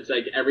 you know, it's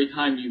like every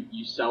time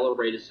you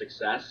celebrate a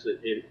success,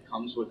 it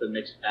comes with a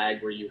mixed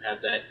bag where you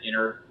have that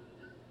inner,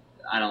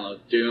 I don't know,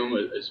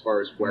 doom as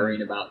far as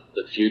worrying about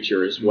the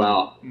future as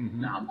well.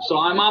 Mm-hmm. So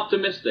I'm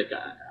optimistic.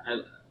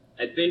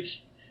 I think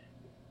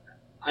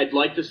I'd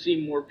like to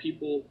see more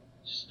people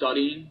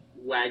studying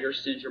Wagner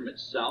syndrome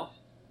itself.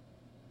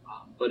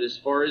 But as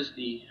far as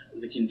the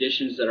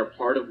conditions that are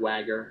part of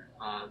Wagner,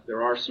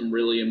 there are some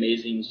really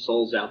amazing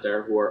souls out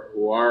there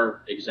who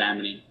are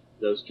examining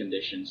those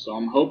conditions. So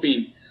I'm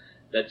hoping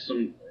that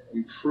some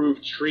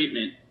improved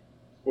treatment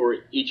for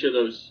each of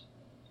those,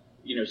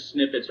 you know,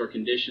 snippets or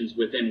conditions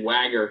within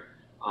Wagner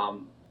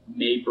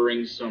may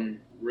bring some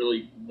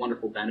really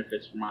wonderful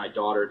benefits for my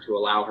daughter to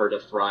allow her to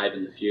thrive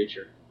in the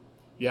future.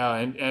 Yeah,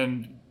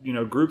 and you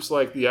know, groups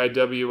like the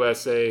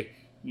IWSA,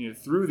 you know,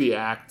 through the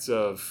acts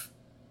of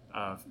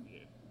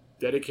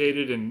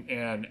dedicated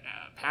and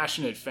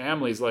passionate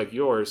families like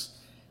yours,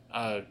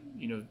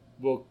 you know,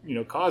 will, you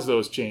know, cause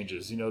those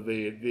changes. You know,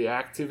 the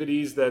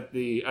activities that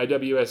the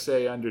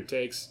IWSA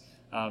undertakes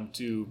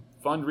to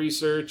fund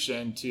research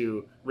and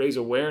to raise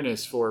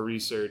awareness for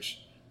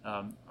research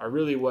are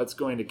really what's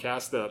going to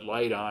cast that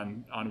light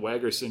on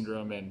Wagner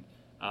syndrome and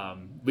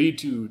lead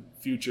to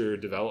future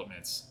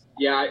developments.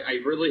 Yeah, I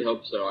really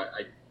hope so.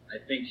 I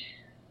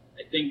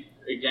think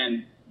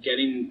again,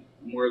 getting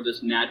more of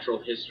this natural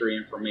history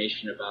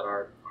information about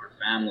our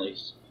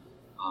families,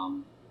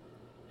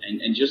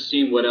 and just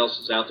seeing what else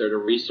is out there to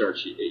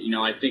research. You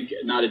know, I think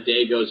not a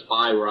day goes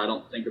by where I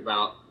don't think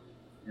about,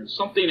 you know,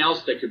 something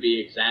else that could be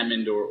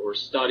examined or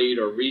studied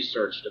or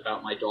researched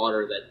about my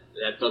daughter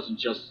that doesn't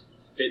just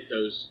fit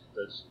those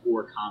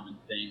four common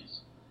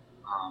things.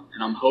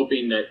 And I'm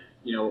hoping that,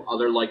 you know,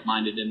 other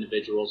like-minded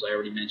individuals, I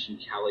already mentioned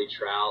Callie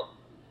Trout,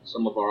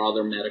 some of our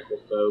other medical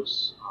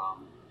folks,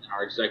 and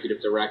our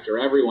executive director,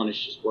 everyone is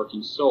just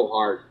working so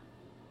hard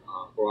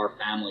for our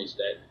families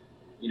that,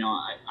 you know,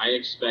 I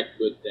expect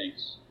good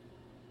things.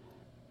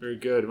 Very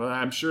good. Well,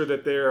 I'm sure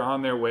that they're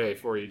on their way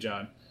for you,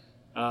 John.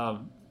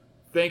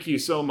 Thank you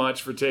so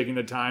much for taking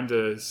the time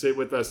to sit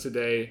with us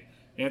today,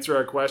 answer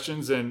our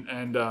questions,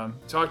 and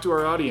talk to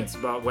our audience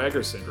about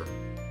Wagner syndrome.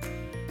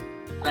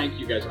 Thank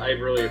you, guys. I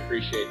really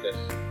appreciate this.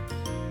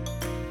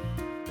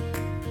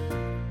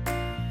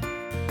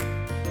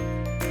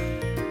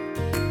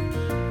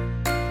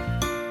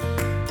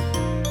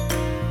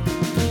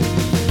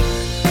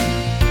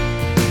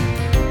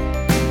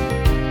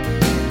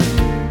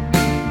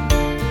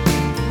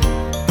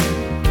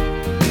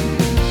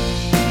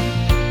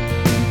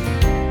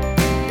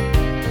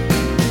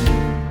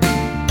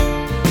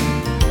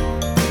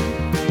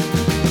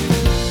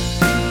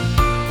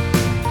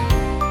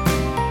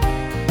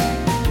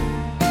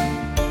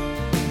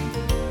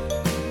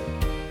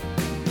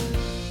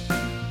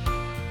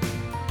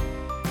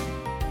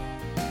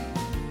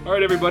 All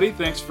right, everybody,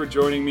 thanks for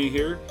joining me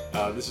here.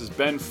 This is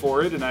Ben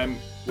Forrid, and I'm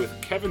with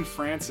Kevin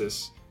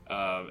Francis,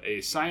 a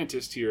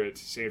scientist here at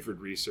Sanford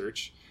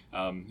Research,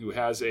 who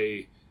has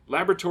a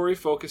laboratory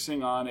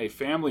focusing on a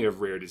family of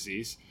rare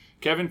disease.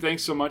 Kevin,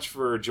 thanks so much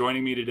for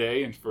joining me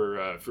today and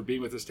for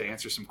being with us to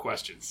answer some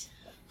questions.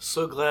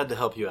 So glad to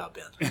help you out,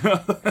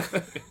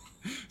 Ben.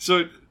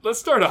 So let's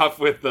start off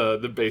with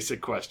the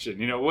basic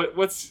question. You know,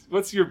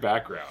 what's your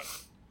background?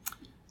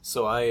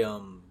 So I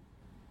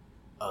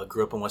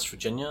grew up in West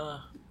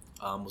Virginia.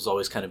 Was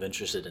always kind of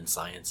interested in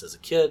science as a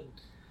kid.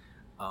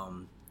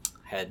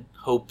 Had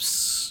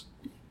hopes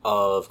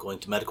of going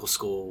to medical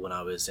school when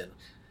I was in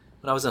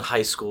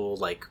high school.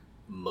 Like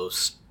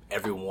most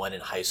everyone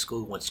in high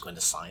school wants to go into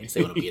science.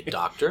 They want to be a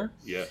doctor.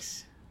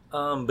 Yes.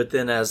 But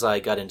then as I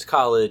got into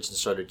college and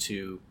started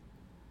to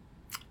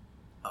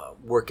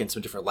work in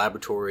some different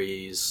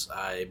laboratories,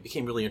 I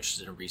became really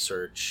interested in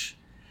research.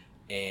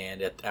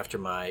 And after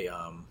my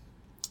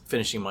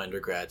finishing my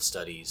undergrad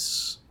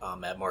studies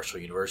at Marshall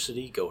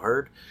University, go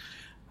Herd,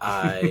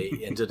 I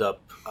ended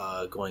up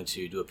going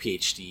to do a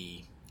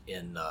PhD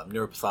in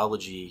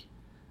neuropathology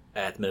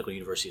at the Medical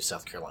University of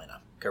South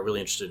Carolina. Got really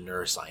interested in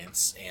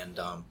neuroscience and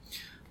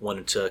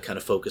wanted to kind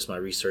of focus my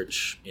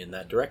research in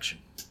that direction.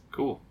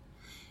 Cool.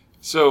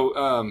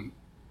 So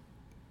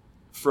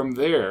from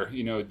there,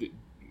 you know,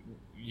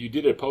 you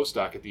did a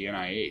postdoc at the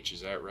NIH.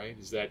 Is that right?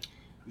 Is that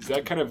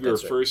kind of your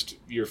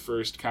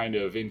first kind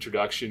of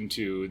introduction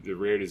to the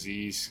rare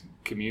disease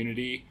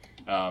community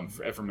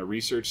from a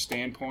research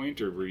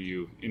standpoint, or were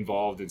you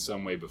involved in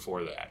some way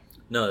before that?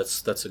 No,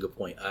 that's a good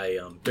point. I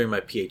during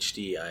my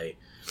PhD, I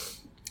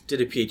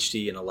did a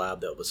PhD in a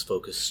lab that was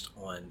focused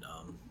on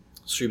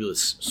cerebral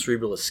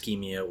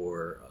ischemia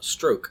or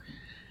stroke.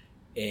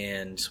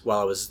 And while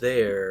I was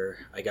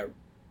there, I got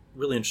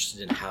really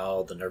interested in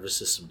how the nervous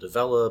system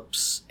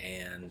develops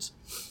and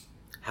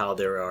how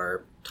there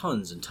are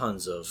tons and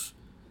tons of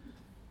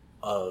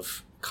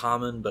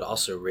common but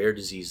also rare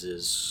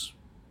diseases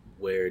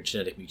where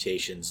genetic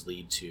mutations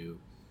lead to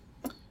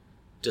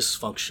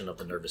dysfunction of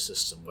the nervous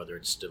system, whether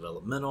it's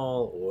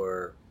developmental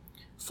or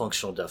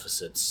functional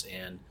deficits.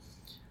 And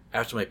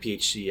after my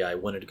PhD, I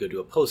wanted to go do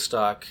a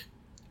postdoc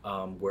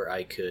where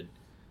I could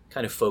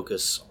kind of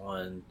focus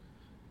on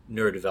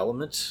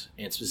neurodevelopment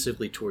and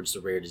specifically towards the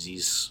rare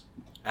disease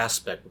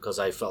aspect, because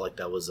I felt like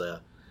that was an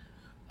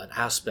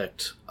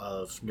aspect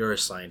of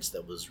neuroscience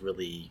that was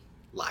really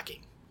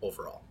lacking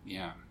overall.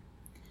 Yeah.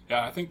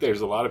 Yeah, I think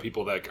there's a lot of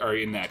people that are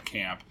in that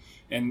camp.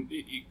 And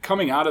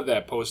coming out of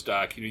that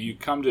postdoc, you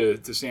come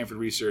to Sanford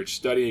Research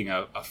studying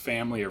a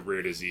family of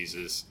rare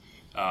diseases,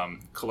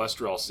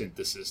 cholesterol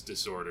synthesis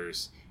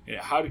disorders.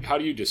 How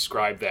do you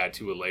describe that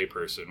to a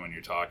layperson when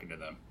you're talking to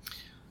them?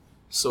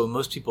 So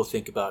most people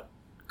think about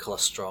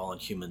cholesterol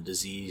and human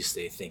disease.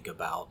 They think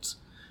about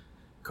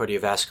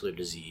cardiovascular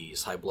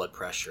disease, high blood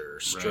pressure,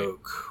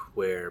 stroke, right,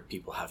 where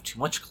people have too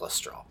much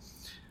cholesterol.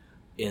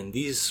 In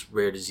these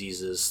rare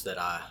diseases that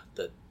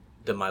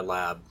my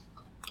lab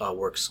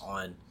works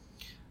on,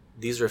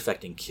 these are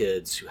affecting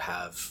kids who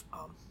have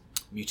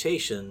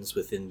mutations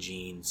within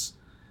genes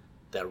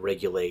that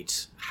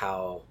regulate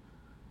how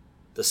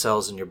the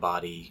cells in your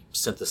body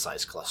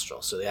synthesize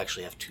cholesterol. So they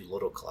actually have too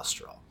little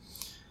cholesterol.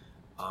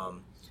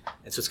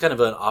 And so it's kind of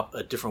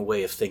a different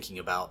way of thinking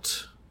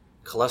about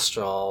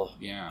cholesterol.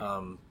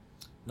 Yeah.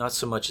 Not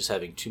so much as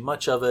having too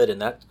much of it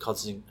and that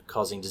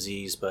causing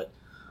disease, but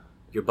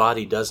your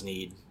body does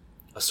need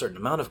a certain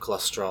amount of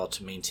cholesterol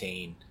to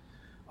maintain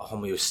a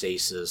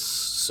homeostasis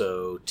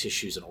so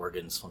tissues and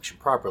organs function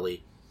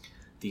properly.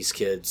 These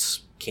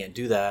kids can't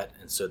do that,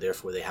 and so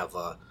therefore they have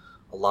a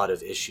lot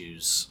of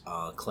issues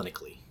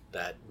clinically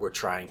that we're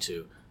trying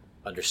to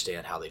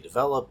understand how they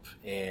develop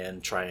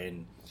and try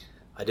and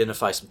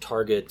identify some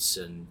targets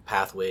and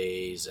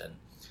pathways and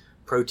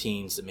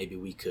proteins that maybe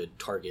we could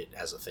target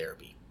as a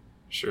therapy.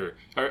 Sure.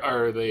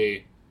 Are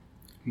they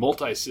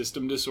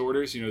multi-system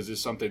disorders? Is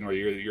this something where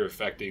you're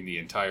affecting the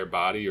entire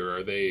body, or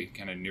are they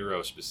kind of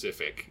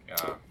neurospecific?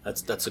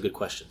 That's a good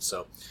question.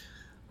 So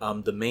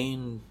the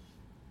main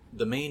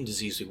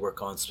disease we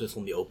work on,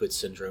 Smith-Lemli-Opitz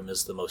syndrome,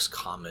 is the most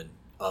common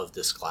of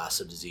this class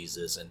of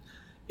diseases, and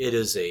it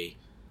is a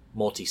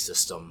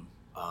multi-system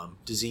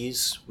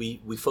disease.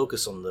 We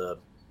focus on the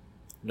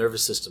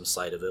nervous system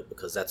side of it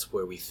because that's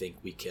where we think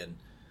we can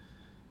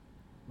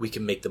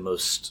make the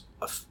most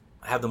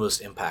have the most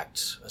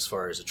impact as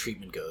far as a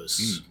treatment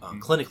goes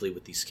clinically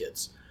with these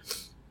kids.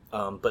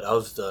 But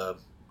of the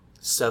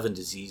seven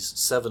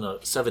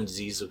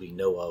diseases we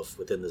know of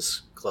within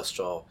this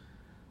cholesterol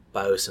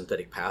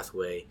biosynthetic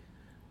pathway,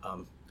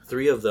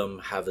 3 of them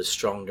have a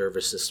strong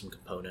nervous system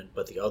component,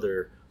 but the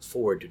other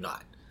 4 do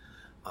not.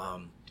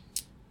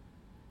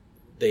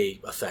 They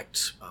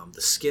affect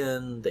the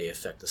skin, they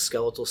affect the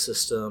skeletal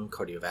system,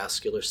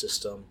 cardiovascular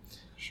system.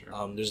 Sure.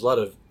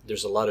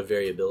 There's a lot of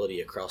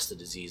variability across the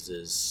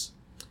diseases,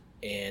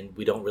 and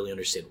we don't really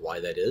understand why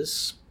that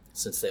is,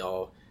 since they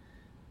all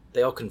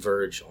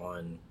converge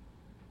on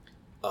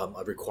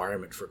a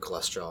requirement for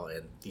cholesterol,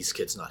 and these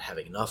kids not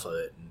having enough of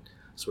it. And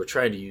so we're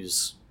trying to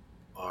use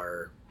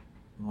our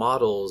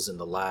models in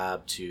the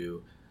lab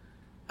to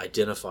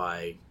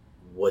identify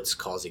what's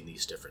causing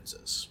these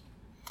differences.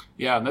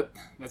 Yeah,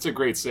 that's a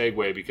great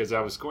segue, because I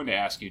was going to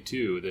ask you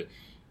too that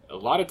a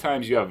lot of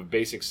times you have a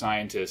basic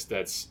scientist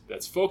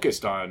that's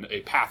focused on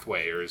a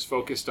pathway, or is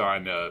focused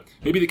on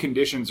maybe the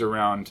conditions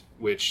around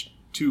which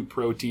 2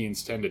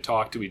 proteins tend to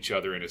talk to each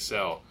other in a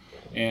cell.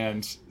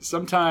 And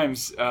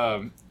sometimes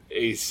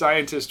a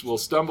scientist will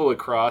stumble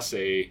across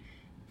a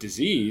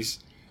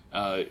disease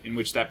in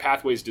which that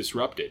pathway is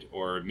disrupted,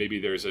 or maybe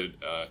there's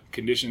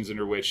conditions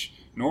under which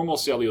normal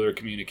cellular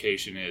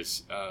communication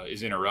is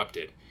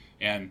interrupted,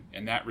 and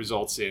that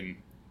results in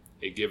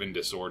a given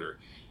disorder.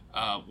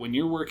 When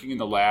you're working in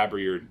the lab, or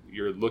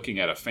you're looking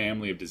at a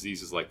family of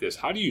diseases like this,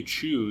 how do you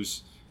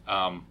choose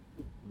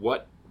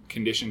what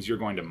conditions you're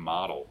going to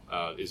model?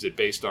 Is it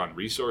based on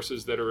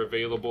resources that are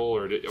available,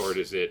 or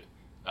does it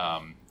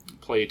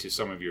play to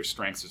some of your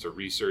strengths as a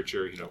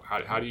researcher?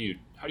 How do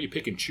you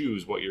pick and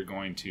choose what you're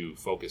going to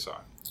focus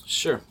on?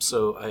 Sure.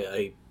 So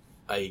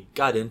I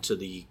got into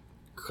the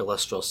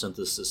cholesterol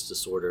synthesis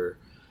disorder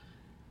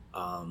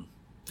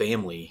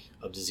family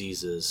of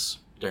diseases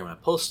during my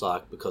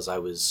postdoc because I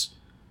was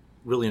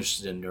really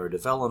interested in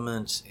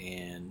neurodevelopment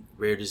and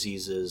rare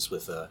diseases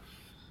with a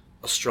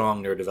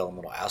strong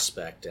neurodevelopmental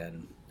aspect,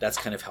 and that's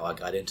kind of how I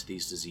got into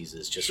these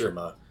diseases, just Sure. from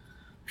a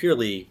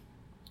purely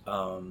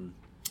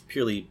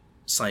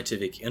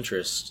scientific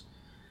interest.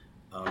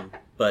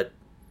 But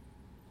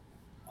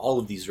all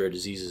of these rare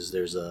diseases,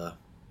 there's a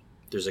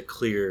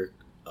clear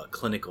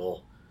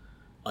clinical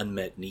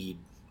unmet need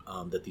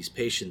that these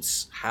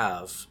patients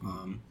have.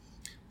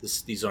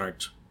 This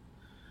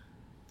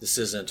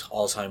isn't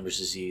Alzheimer's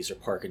disease or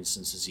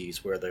Parkinson's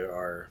disease, where there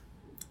are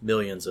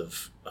millions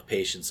of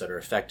patients that are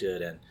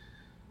affected and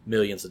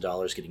millions of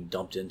dollars getting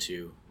dumped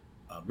into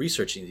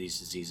researching these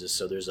diseases.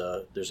 So there's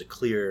a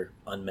clear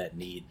unmet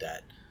need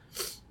that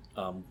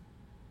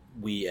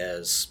we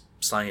as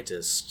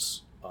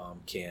scientists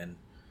can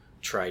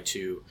try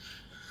to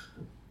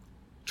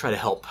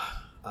help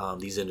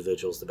these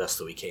individuals the best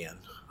that we can.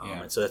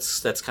 And so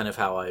that's kind of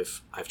how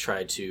I've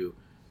tried to,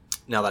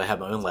 now that I have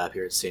my own lab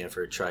here at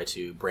Stanford, try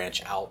to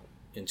branch out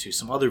into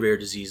some other rare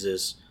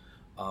diseases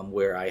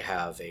where I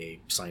have a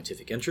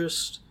scientific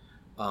interest,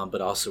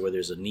 but also where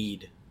there's a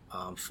need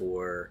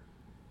for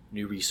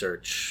new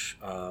research,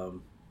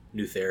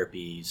 new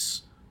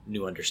therapies,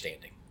 new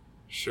understanding.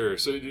 Sure.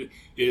 So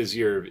is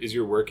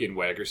your work in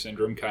Wagner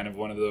syndrome kind of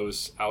one of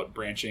those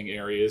out-branching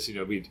areas?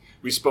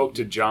 We spoke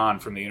to John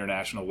from the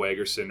International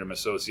Wagner Syndrome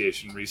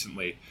Association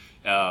recently,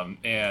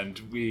 and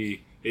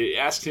we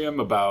asked him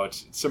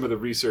about some of the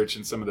research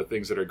and some of the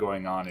things that are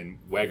going on in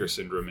Wagner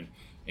syndrome,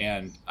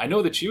 and I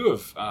know that you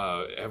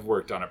have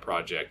worked on a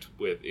project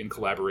in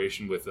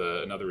collaboration with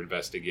another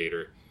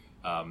investigator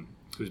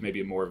who's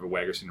maybe more of a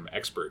Wagner syndrome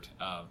expert.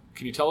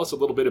 Can you tell us a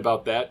little bit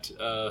about that?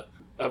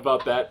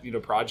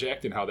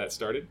 Project and how that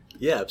started?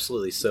 Yeah,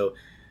 absolutely. So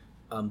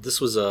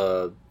this was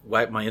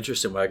my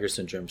interest in Wagner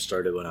syndrome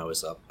started when I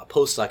was a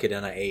postdoc at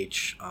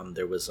NIH.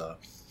 There was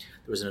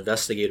an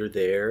investigator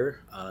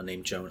there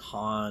named Joan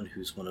Hahn,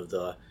 who's one of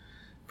the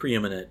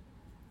preeminent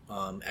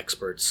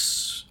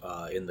experts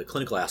in the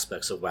clinical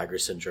aspects of Wagner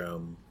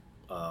syndrome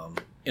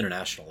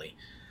internationally.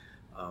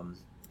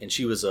 And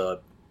she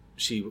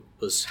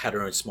had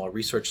her own small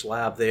research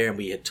lab there, and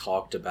we had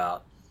talked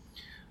about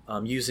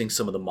using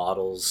some of the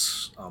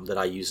models that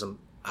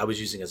I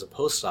was using as a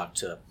postdoc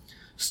to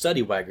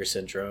study Wagner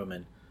syndrome.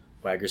 And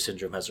Wagner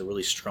syndrome has a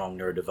really strong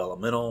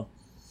neurodevelopmental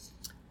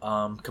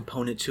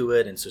component to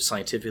it, and so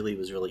scientifically it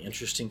was really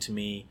interesting to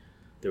me.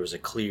 There was a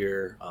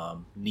clear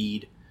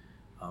need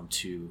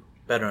to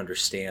better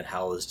understand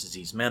how this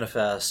disease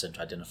manifests and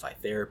to identify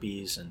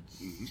therapies. And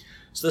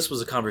so this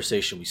was a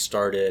conversation we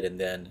started, and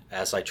then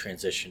as I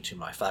transitioned to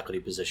my faculty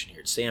position here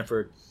at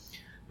Stanford,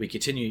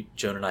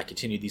 Joan and I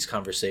continued these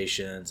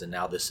conversations, and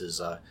now this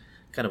is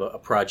kind of a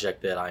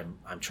project that I'm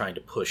trying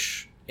to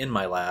push in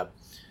my lab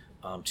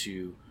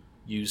to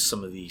use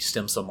some of the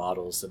stem cell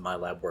models that my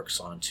lab works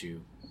on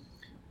to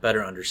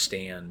better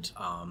understand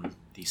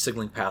the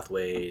signaling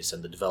pathways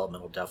and the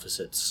developmental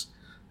deficits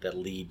that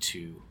lead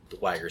to the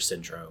Wagner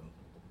syndrome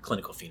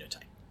clinical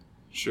phenotype.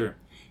 Sure.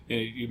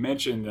 You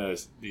mentioned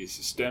these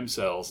stem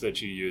cells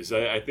that you use.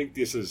 I think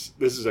this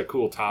is a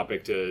cool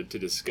topic to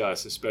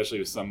discuss, especially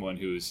with someone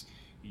who's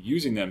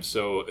using them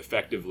so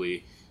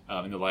effectively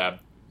in the lab.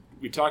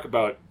 We talk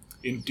about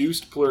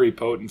induced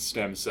pluripotent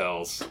stem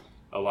cells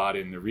a lot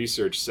in the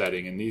research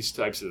setting, and these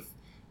types of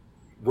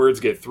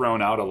words get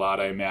thrown out a lot,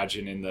 I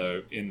imagine, in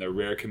the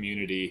rare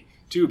community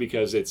too,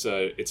 because it's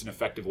an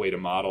effective way to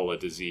model a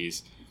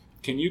disease.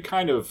 Can you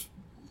kind of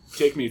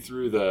take me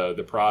through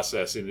the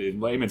process in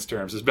layman's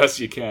terms as best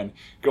you can,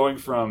 going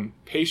from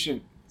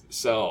patient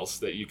cells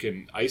that you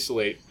can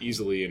isolate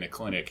easily in a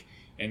clinic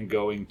and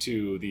going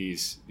to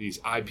these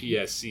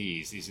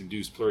iPSCs, these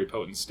induced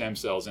pluripotent stem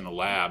cells in a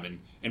lab,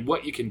 and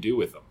what you can do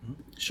with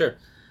them? Sure.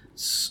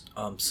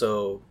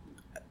 So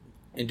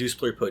induced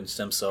pluripotent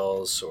stem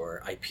cells,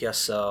 or iPS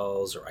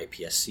cells, or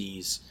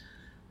iPSCs,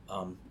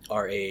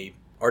 are a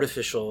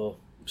artificial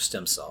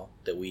stem cell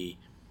that we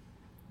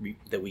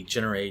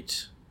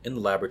generate in the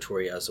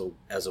laboratory as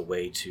a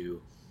way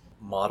to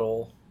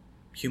model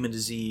human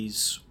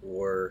disease,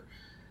 or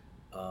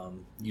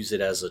use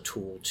it as a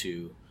tool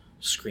to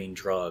screen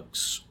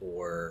drugs,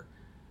 or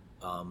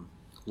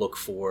look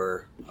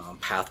for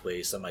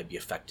pathways that might be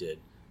affected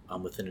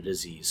within a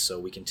disease. So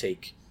we can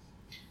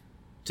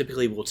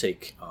typically we'll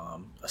take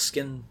a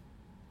skin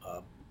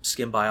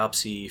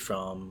biopsy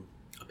from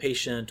a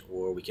patient,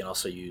 or we can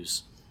also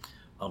use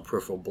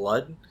peripheral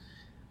blood.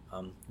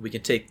 We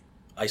can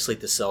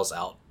isolate the cells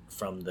out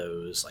from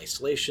those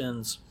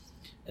isolations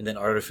and then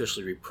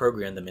artificially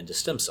reprogram them into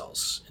stem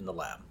cells in the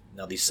lab.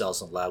 Now, these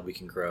cells in the lab we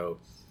can grow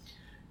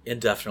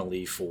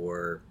indefinitely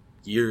for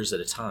years at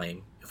a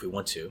time if we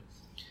want to,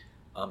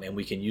 and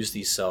we can use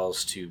these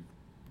cells to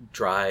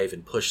drive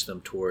and push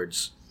them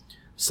towards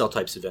cell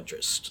types of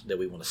interest that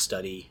we want to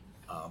study.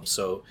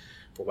 So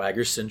for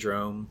Wagner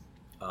syndrome,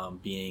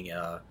 being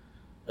a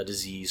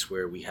disease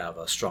where we have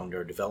a strong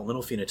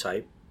neurodevelopmental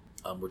phenotype,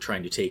 we're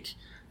trying to take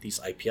these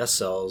iPS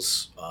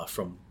cells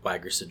from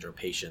Wagner syndrome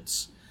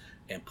patients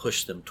and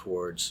push them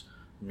towards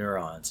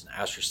neurons and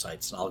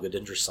astrocytes and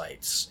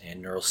oligodendrocytes and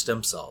neural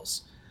stem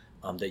cells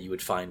that you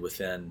would find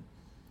within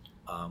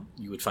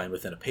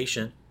a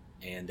patient,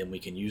 and then we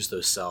can use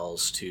those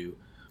cells to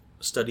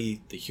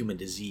study the human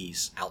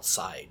disease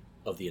outside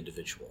of the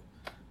individual.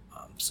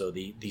 So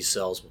these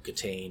cells will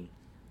contain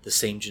the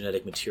same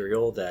genetic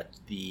material that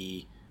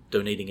the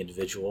donating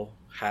individual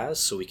has,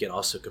 so we can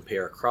also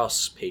compare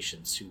across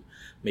patients who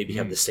maybe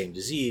have the same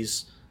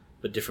disease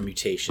but different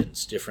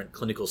mutations, different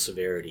clinical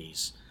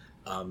severities.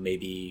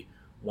 Maybe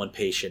one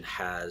patient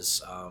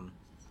has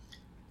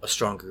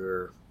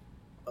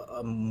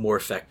more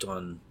effect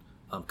on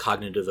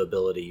cognitive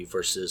ability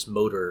versus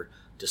motor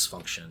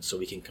dysfunction, so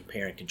we can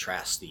compare and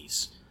contrast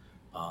these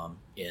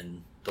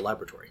in the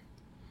laboratory.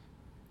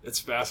 It's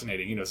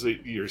fascinating. So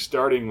you're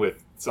starting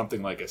with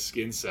something like a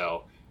skin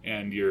cell,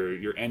 and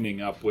you're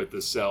ending up with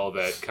a cell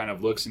that kind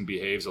of looks and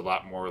behaves a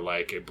lot more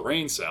like a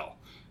brain cell.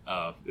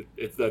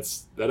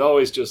 That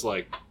always just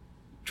like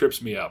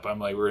trips me up. I'm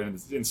like, we're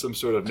in some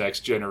sort of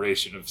next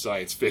generation of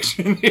science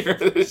fiction here.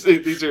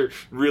 These are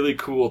really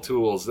cool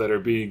tools that are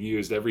being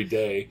used every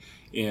day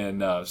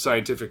in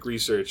scientific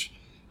research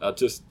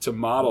just to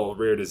model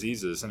rare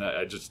diseases, and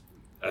I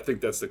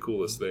think that's the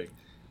coolest thing.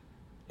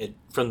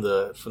 From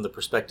the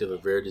perspective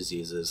of rare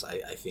diseases,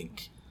 I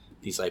think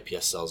these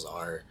iPS cells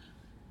are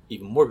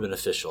even more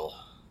beneficial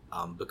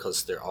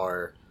because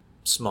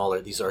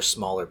these are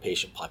smaller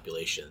patient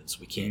populations.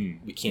 We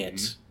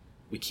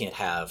can't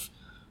have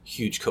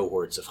huge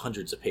cohorts of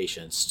hundreds of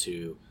patients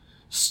to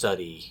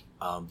study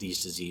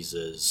these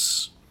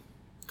diseases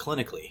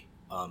clinically.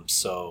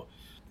 So,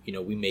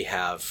 we may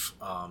have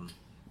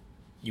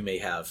you may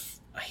have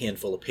a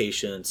handful of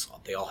patients.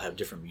 They all have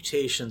different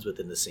mutations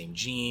within the same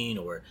gene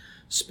or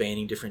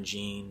spanning different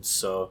genes.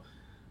 So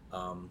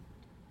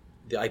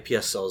the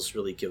iPS cells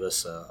really give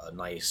us a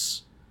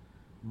nice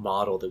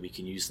model that we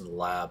can use in the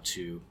lab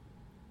to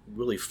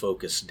really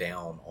focus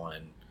down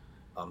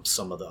on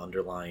some of the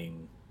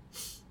underlying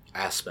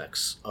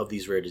aspects of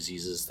these rare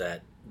diseases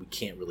that we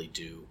can't really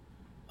do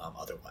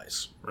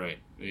otherwise. Right.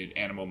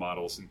 Animal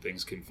models and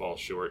things can fall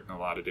short in a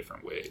lot of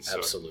different ways. So.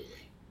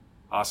 Absolutely.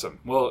 Awesome.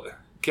 Well,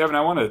 Kevin,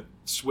 I want to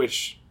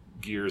switch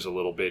gears a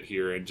little bit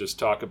here and just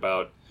talk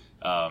about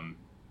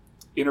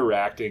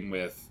interacting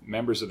with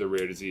members of the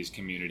rare disease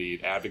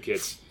community,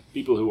 advocates,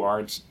 people who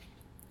aren't,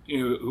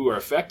 who are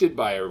affected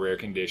by a rare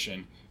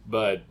condition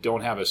but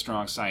don't have a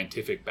strong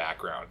scientific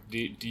background.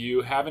 Do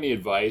you have any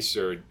advice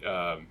or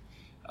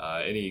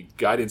any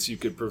guidance you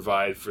could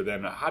provide for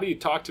them? How do you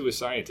talk to a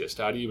scientist?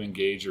 How do you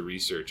engage a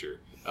researcher?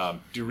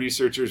 Do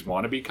researchers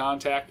want to be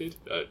contacted?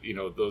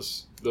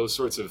 Those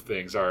sorts of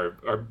things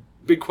are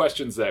big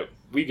questions that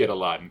we get a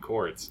lot in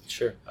courts.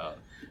 Sure.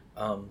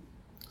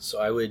 So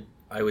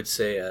I would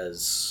say,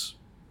 as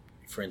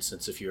for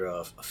instance, if you're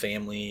a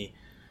family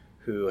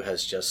who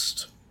has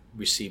just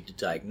received a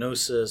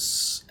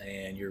diagnosis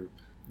and you're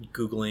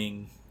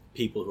Googling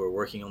people who are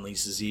working on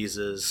these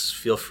diseases,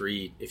 feel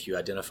free, if you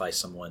identify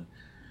someone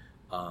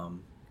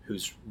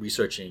who's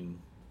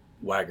researching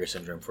Wagner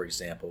syndrome, for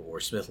example, or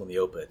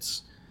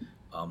Smith-Lemie-Opitz,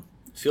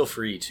 feel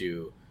free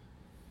to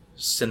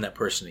send that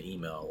person an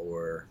email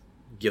or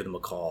give them a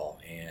call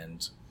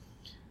and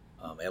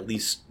at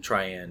least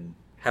try and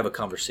have a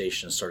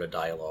conversation and start a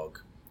dialogue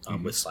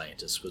with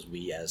scientists,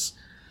 because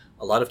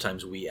a lot of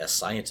times we as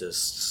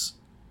scientists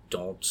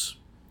don't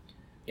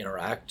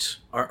interact,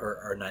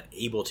 are not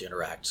able to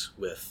interact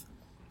with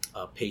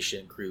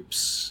patient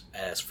groups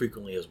as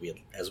frequently as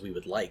we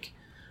would like,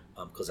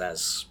 because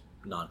as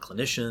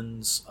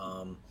non-clinicians,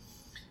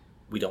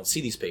 we don't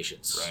see these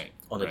patients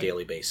on a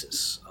daily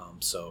basis.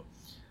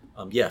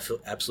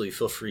 Absolutely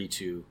feel free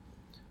to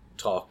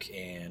talk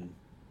and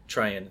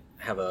try and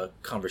have a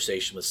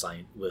conversation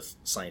with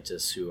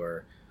scientists who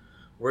are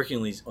working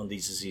on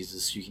these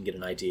diseases, so you can get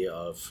an idea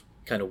of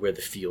kind of where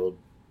the field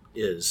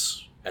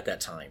is at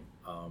that time.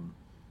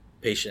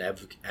 Patient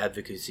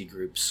advocacy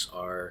groups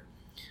are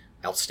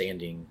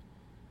outstanding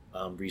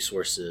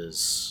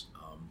resources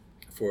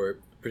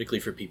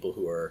particularly for people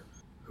who are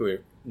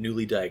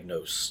newly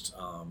diagnosed,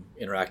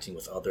 interacting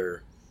with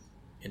other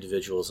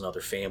individuals and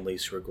other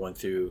families who are going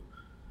through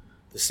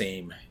the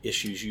same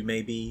issues you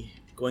may be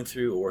going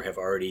through or have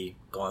already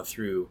gone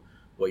through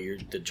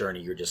the journey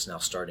you're just now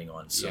starting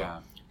on. So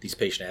these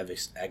patient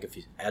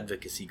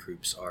advocacy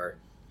groups are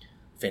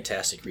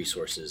fantastic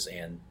resources,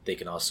 and they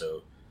can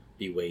also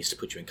be ways to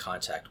put you in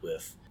contact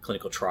with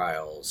clinical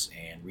trials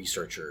and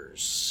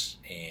researchers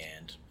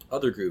and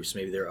other groups.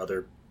 Maybe there are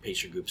other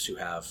patient groups who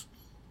have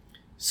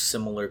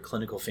similar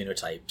clinical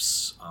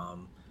phenotypes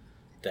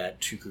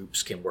that two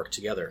groups can work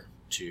together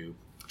to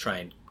try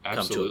and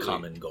come to a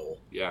common goal.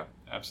 Yeah,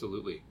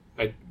 absolutely.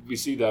 We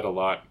see that a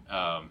lot.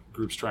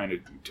 Groups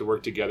trying to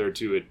work together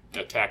to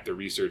attack the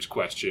research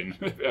question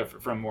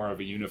from more of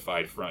a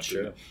unified front.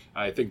 Sure. And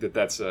I think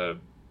that's a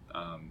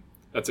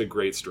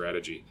great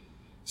strategy.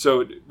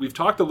 So we've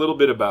talked a little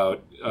bit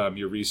about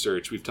your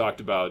research. We've talked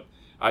about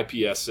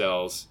iPS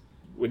cells.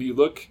 When you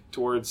look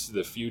towards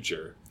the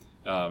future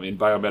in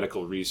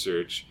biomedical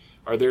research,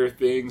 are there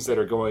things that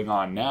are going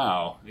on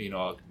now,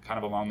 kind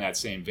of along that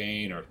same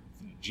vein, or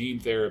gene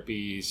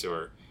therapies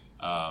or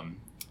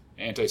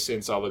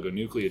antisense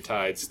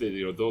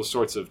oligonucleotides, those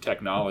sorts of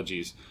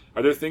technologies?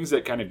 Are there things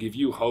that kind of give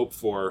you hope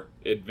for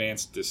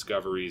advanced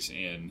discoveries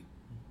in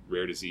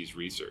rare disease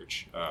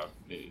research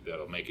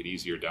that'll make it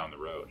easier down the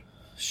road?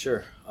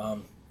 Sure.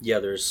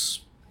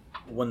 There's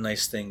one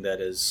nice thing that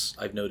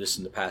I've noticed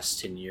in the past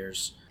 10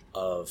 years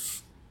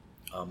of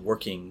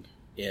working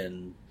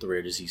in the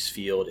rare disease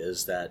field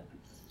is that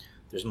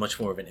there's much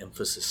more of an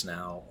emphasis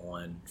now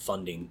on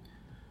funding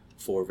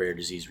for rare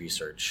disease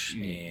research.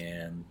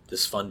 And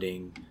this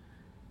funding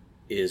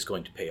is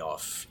going to pay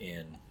off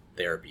in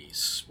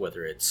therapies,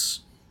 whether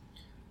it's,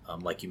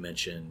 like you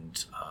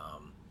mentioned,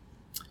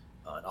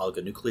 an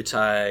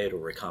oligonucleotide or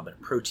recombinant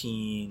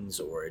proteins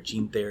or a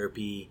gene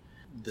therapy.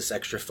 This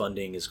extra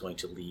funding is going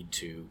to lead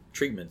to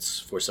treatments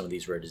for some of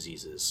these rare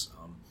diseases.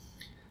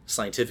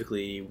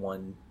 Scientifically,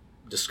 one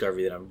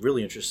discovery that I'm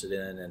really interested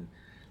in and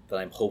that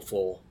I'm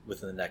hopeful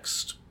within the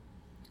next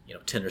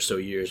 10 or so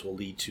years will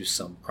lead to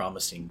some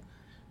promising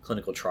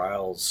clinical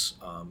trials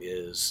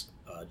is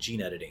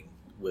gene editing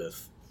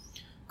with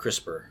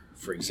CRISPR,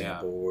 for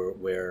example,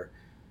 where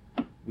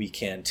we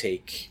can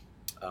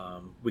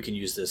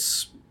use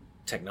this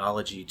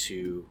technology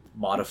to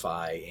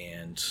modify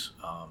and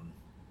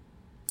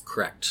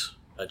correct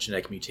a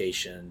genetic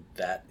mutation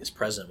that is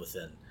present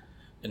within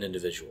an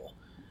individual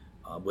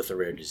with a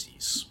rare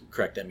disease.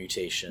 Correct that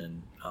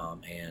mutation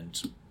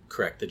and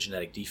correct the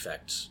genetic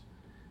defect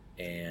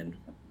and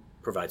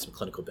provide some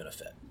clinical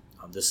benefit.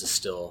 This is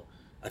still,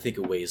 I think,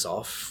 a ways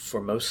off for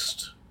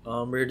most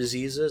rare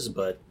diseases,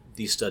 but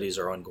these studies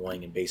are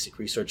ongoing in basic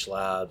research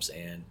labs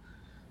and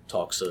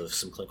talks of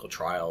some clinical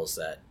trials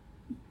that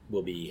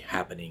will be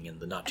happening in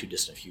the not too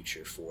distant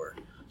future for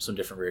some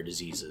different rare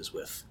diseases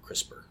with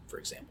CRISPR, for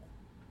example.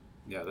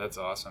 Yeah, that's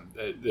awesome.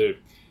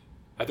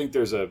 I think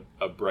there's a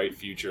bright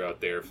future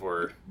out there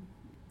for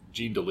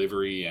gene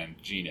delivery and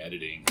gene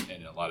editing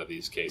in a lot of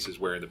these cases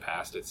where in the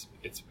past it's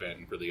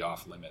been really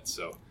off limits.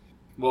 So,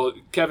 well,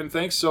 Kevin,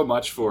 thanks so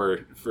much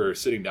for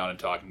sitting down and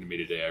talking to me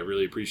today. I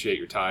really appreciate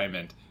your time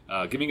and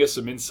giving us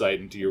some insight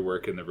into your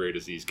work in the rare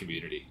disease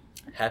community.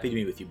 Happy to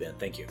be with you, Ben.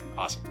 Thank you.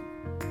 Awesome.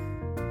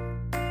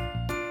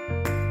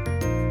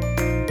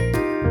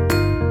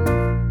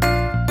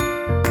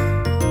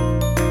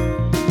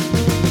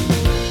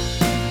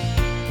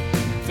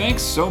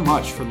 Thanks so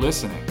much for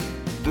listening.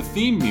 The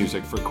theme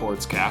music for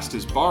Chordscast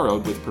is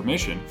borrowed with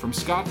permission from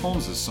Scott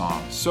Holmes'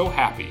 song, So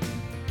Happy.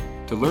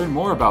 To learn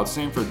more about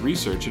Sanford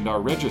Research and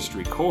our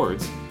registry,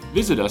 Chords,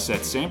 visit us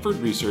at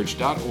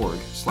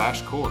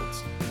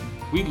sanfordresearch.org/chords.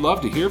 We'd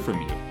love to hear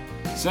from you.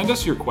 Send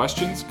us your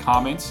questions,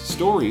 comments,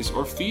 stories,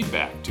 or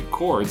feedback to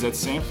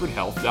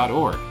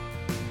chords@sanfordhealth.org.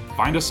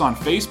 Find us on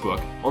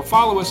Facebook or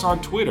follow us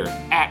on Twitter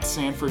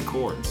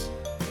 @SanfordChords.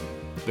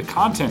 The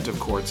content of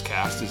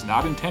Chordscast is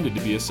not intended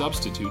to be a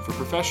substitute for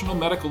professional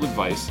medical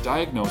advice,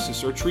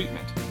 diagnosis, or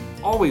treatment.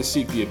 Always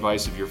seek the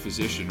advice of your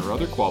physician or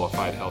other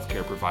qualified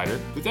healthcare provider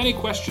with any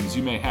questions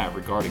you may have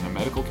regarding a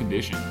medical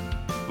condition.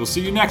 We'll see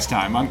you next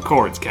time on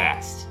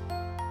Chordscast.